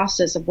whole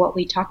process of what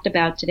we talked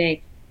about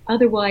today.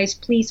 Otherwise,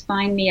 please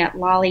find me at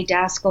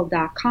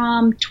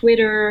lollydaskal.com,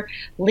 Twitter,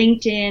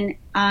 LinkedIn.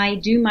 I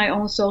do my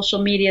own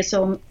social media,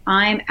 so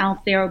I'm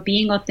out there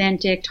being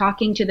authentic,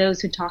 talking to those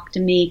who talk to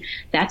me.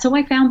 That's how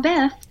I found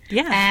Beth.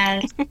 Yeah.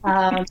 And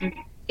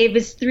it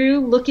was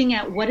through looking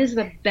at what is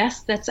the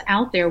best that's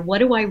out there. What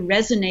do I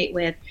resonate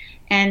with?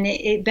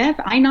 And Beth,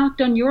 I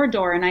knocked on your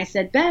door and I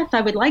said, Beth, I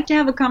would like to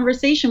have a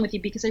conversation with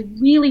you because I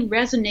really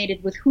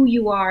resonated with who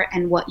you are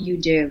and what you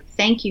do.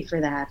 Thank you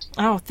for that.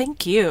 Oh,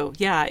 thank you.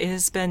 Yeah, it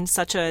has been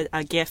such a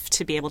gift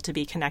to be able to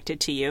be connected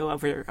to you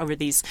over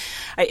these.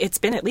 It's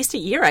been at least a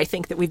year, I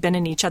think, that we've been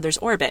in each other's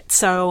orbit.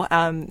 So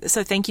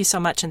thank you so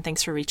much, and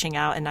thanks for reaching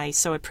out. And I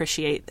so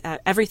appreciate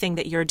everything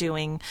that you're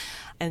doing.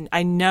 And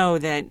I know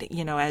that,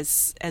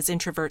 as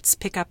introverts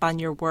pick up on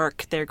your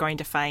work, they're going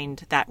to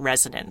find that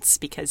resonance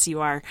because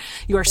you are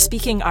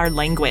speaking our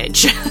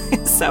language.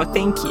 So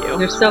thank you.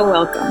 You're so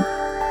welcome.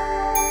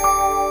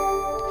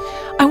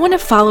 I want to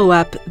follow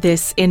up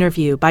this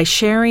interview by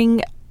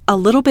sharing a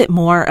little bit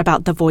more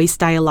about the voice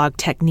dialogue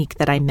technique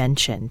that I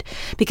mentioned,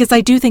 because I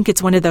do think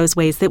it's one of those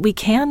ways that we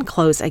can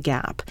close a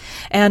gap.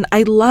 And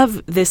I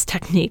love this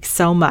technique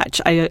so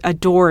much. I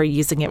adore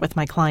using it with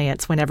my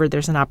clients whenever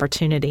there's an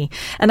opportunity.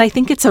 And I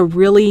think it's a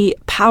really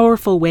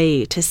powerful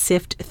way to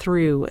sift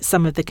through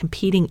some of the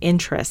competing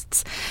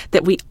interests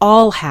that we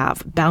all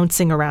have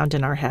bouncing around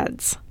in our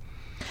heads.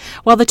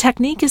 While the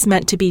technique is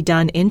meant to be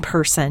done in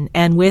person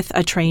and with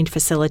a trained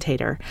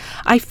facilitator,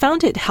 I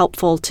found it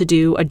helpful to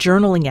do a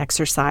journaling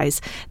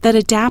exercise that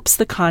adapts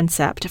the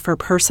concept for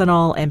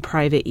personal and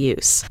private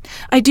use.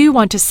 I do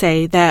want to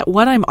say that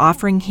what I'm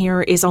offering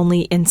here is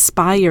only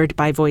inspired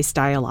by voice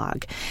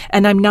dialogue,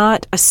 and I'm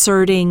not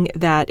asserting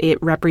that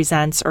it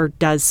represents or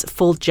does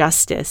full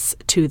justice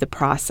to the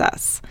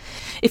process.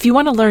 If you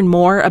want to learn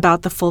more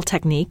about the full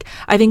technique,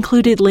 I've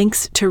included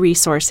links to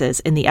resources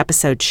in the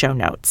episode show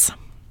notes.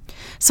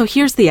 So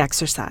here's the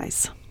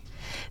exercise.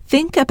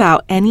 Think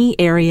about any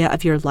area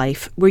of your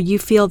life where you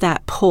feel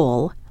that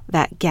pull,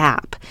 that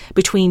gap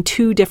between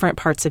two different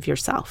parts of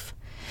yourself.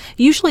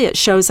 Usually it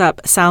shows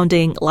up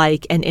sounding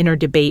like an inner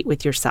debate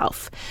with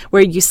yourself,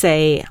 where you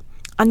say,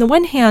 on the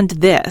one hand,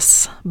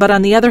 this, but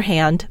on the other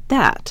hand,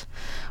 that.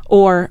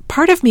 Or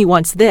part of me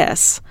wants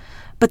this,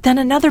 but then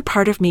another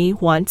part of me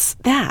wants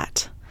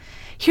that.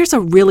 Here's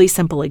a really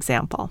simple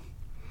example.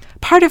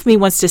 Part of me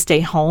wants to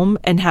stay home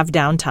and have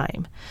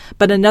downtime,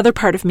 but another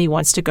part of me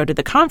wants to go to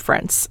the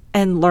conference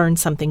and learn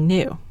something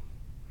new.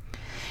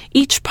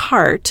 Each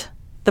part,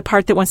 the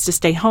part that wants to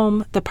stay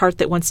home, the part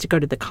that wants to go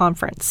to the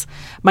conference,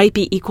 might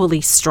be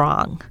equally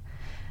strong.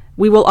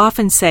 We will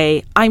often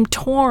say, I'm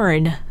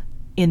torn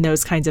in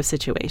those kinds of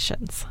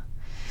situations.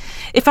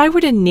 If I were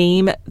to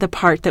name the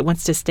part that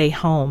wants to stay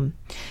home,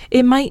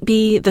 it might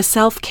be the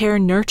self-care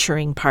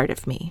nurturing part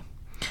of me.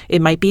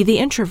 It might be the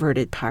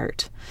introverted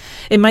part.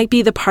 It might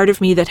be the part of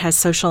me that has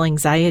social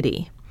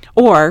anxiety.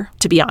 Or,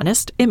 to be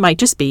honest, it might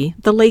just be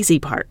the lazy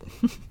part.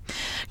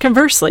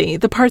 Conversely,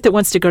 the part that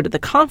wants to go to the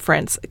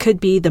conference could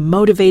be the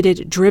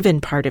motivated, driven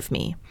part of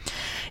me.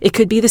 It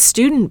could be the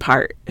student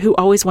part who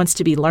always wants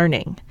to be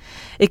learning.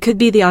 It could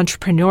be the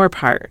entrepreneur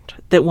part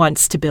that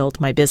wants to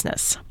build my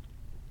business.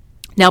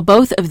 Now,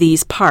 both of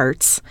these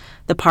parts,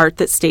 the part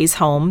that stays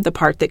home, the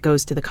part that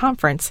goes to the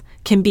conference,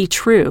 can be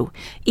true,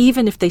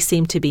 even if they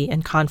seem to be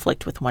in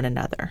conflict with one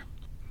another.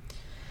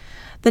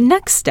 The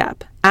next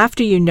step,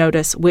 after you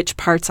notice which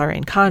parts are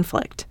in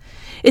conflict,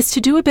 is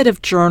to do a bit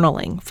of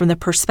journaling from the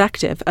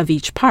perspective of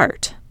each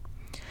part.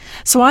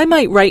 So I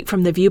might write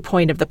from the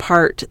viewpoint of the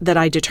part that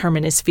I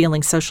determine is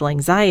feeling social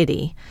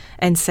anxiety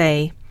and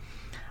say,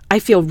 I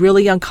feel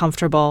really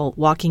uncomfortable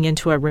walking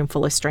into a room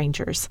full of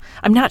strangers.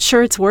 I'm not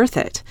sure it's worth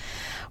it.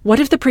 What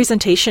if the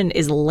presentation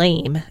is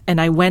lame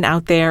and I went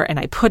out there and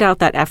I put out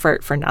that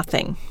effort for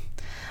nothing?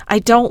 I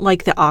don't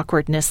like the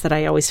awkwardness that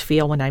I always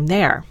feel when I'm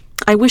there.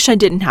 I wish I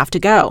didn't have to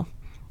go.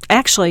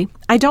 Actually,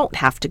 I don't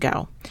have to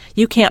go.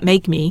 You can't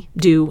make me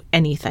do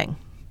anything.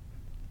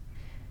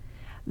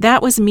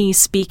 That was me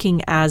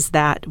speaking as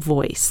that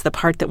voice, the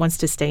part that wants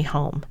to stay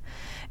home.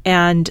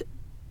 And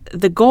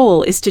the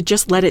goal is to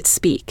just let it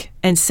speak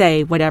and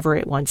say whatever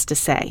it wants to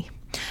say.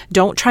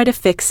 Don't try to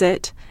fix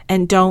it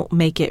and don't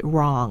make it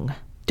wrong.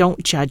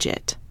 Don't judge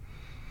it.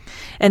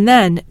 And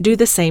then do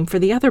the same for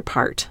the other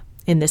part.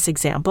 In this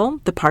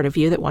example, the part of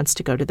you that wants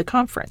to go to the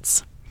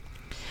conference.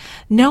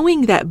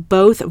 Knowing that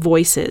both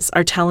voices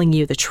are telling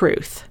you the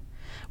truth,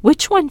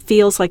 which one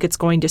feels like it's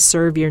going to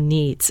serve your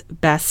needs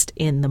best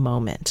in the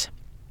moment?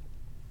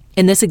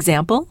 In this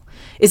example,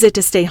 is it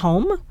to stay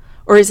home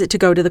or is it to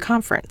go to the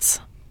conference?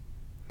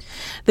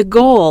 The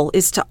goal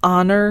is to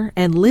honor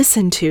and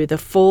listen to the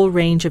full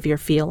range of your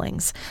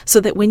feelings so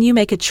that when you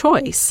make a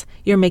choice,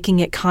 you're making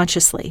it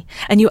consciously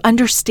and you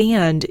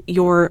understand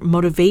your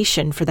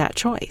motivation for that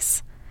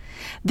choice.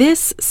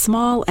 This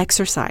small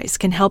exercise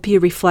can help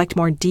you reflect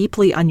more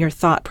deeply on your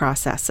thought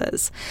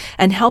processes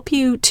and help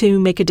you to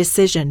make a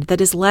decision that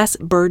is less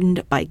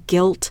burdened by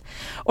guilt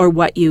or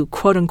what you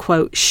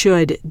quote-unquote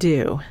should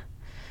do.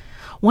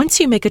 Once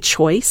you make a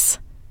choice,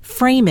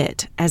 frame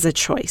it as a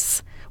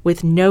choice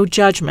with no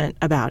judgment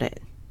about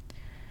it.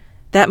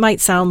 That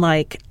might sound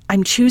like,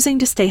 I'm choosing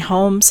to stay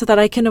home so that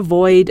I can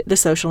avoid the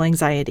social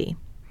anxiety.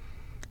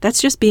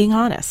 That's just being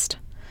honest.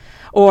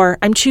 Or,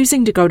 I'm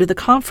choosing to go to the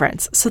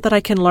conference so that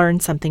I can learn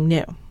something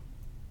new.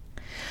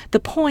 The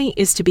point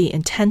is to be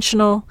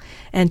intentional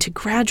and to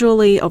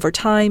gradually, over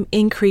time,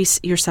 increase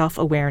your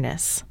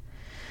self-awareness.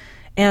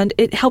 and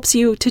it helps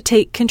you to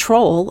take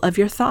control of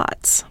your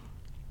thoughts.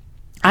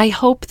 I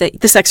hope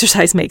that this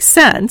exercise makes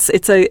sense.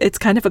 It's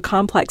kind of a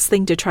complex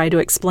thing to try to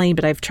explain,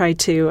 but I've tried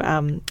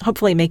to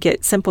hopefully make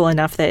it simple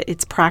enough that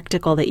it's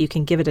practical, that you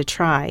can give it a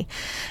try.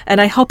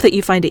 And I hope that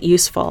you find it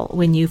useful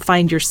when you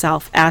find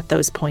yourself at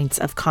those points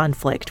of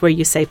conflict where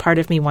you say, part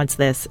of me wants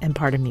this and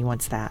part of me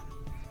wants that.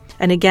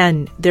 And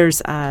again,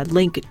 there's a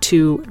link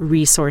to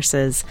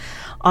resources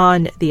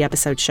on the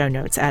episode show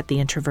notes at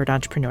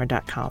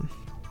theintrovertentrepreneur.com.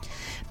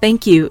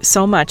 Thank you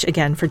so much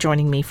again for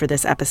joining me for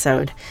this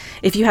episode.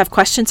 If you have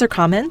questions or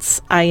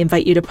comments, I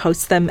invite you to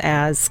post them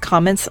as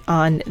comments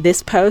on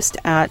this post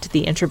at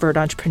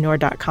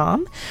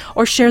theintrovertentrepreneur.com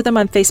or share them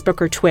on Facebook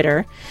or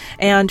Twitter.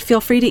 And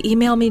feel free to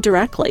email me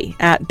directly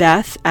at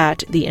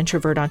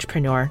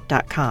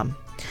beth@theintrovertentrepreneur.com.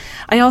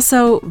 I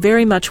also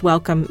very much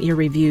welcome your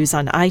reviews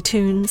on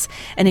iTunes.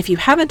 And if you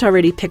haven't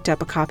already picked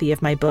up a copy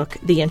of my book,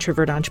 The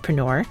Introvert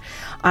Entrepreneur,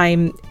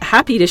 I'm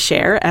happy to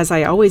share, as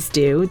I always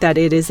do, that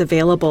it is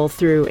available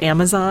through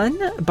Amazon,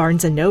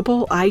 Barnes &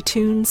 Noble,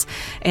 iTunes,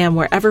 and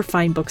wherever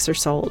fine books are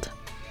sold.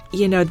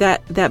 You know,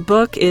 that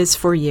book is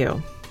for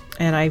you.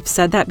 And I've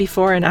said that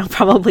before, and I'll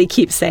probably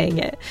keep saying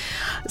it.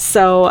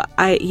 So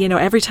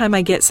every time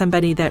I get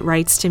somebody that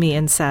writes to me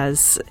and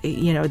says,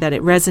 that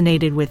it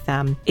resonated with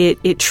them,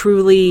 it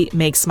truly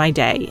makes my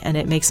day, and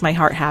it makes my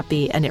heart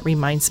happy, and it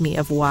reminds me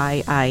of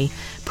why I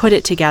put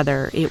it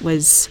together. It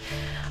was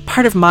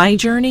part of my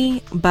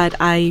journey, but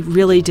I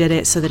really did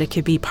it so that it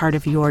could be part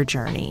of your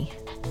journey.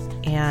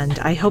 And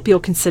I hope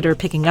you'll consider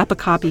picking up a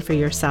copy for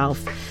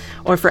yourself,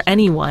 or for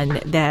anyone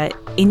that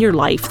in your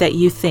life that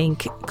you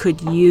think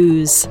could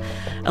use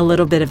a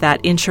little bit of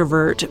that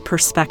introvert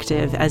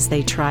perspective as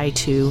they try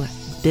to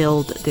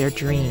build their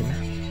dream.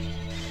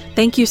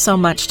 Thank you so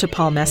much to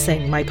Paul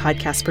Messing, my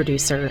podcast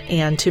producer,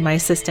 and to my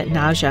assistant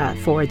Naja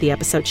for the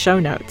episode show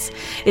notes.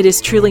 It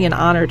is truly an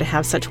honor to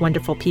have such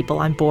wonderful people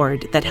on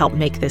board that help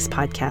make this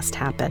podcast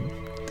happen.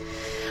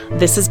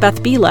 This is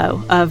Beth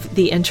Below of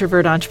The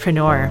Introvert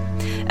Entrepreneur.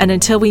 And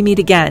until we meet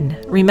again,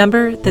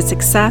 remember that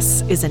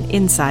success is an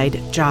inside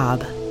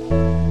job.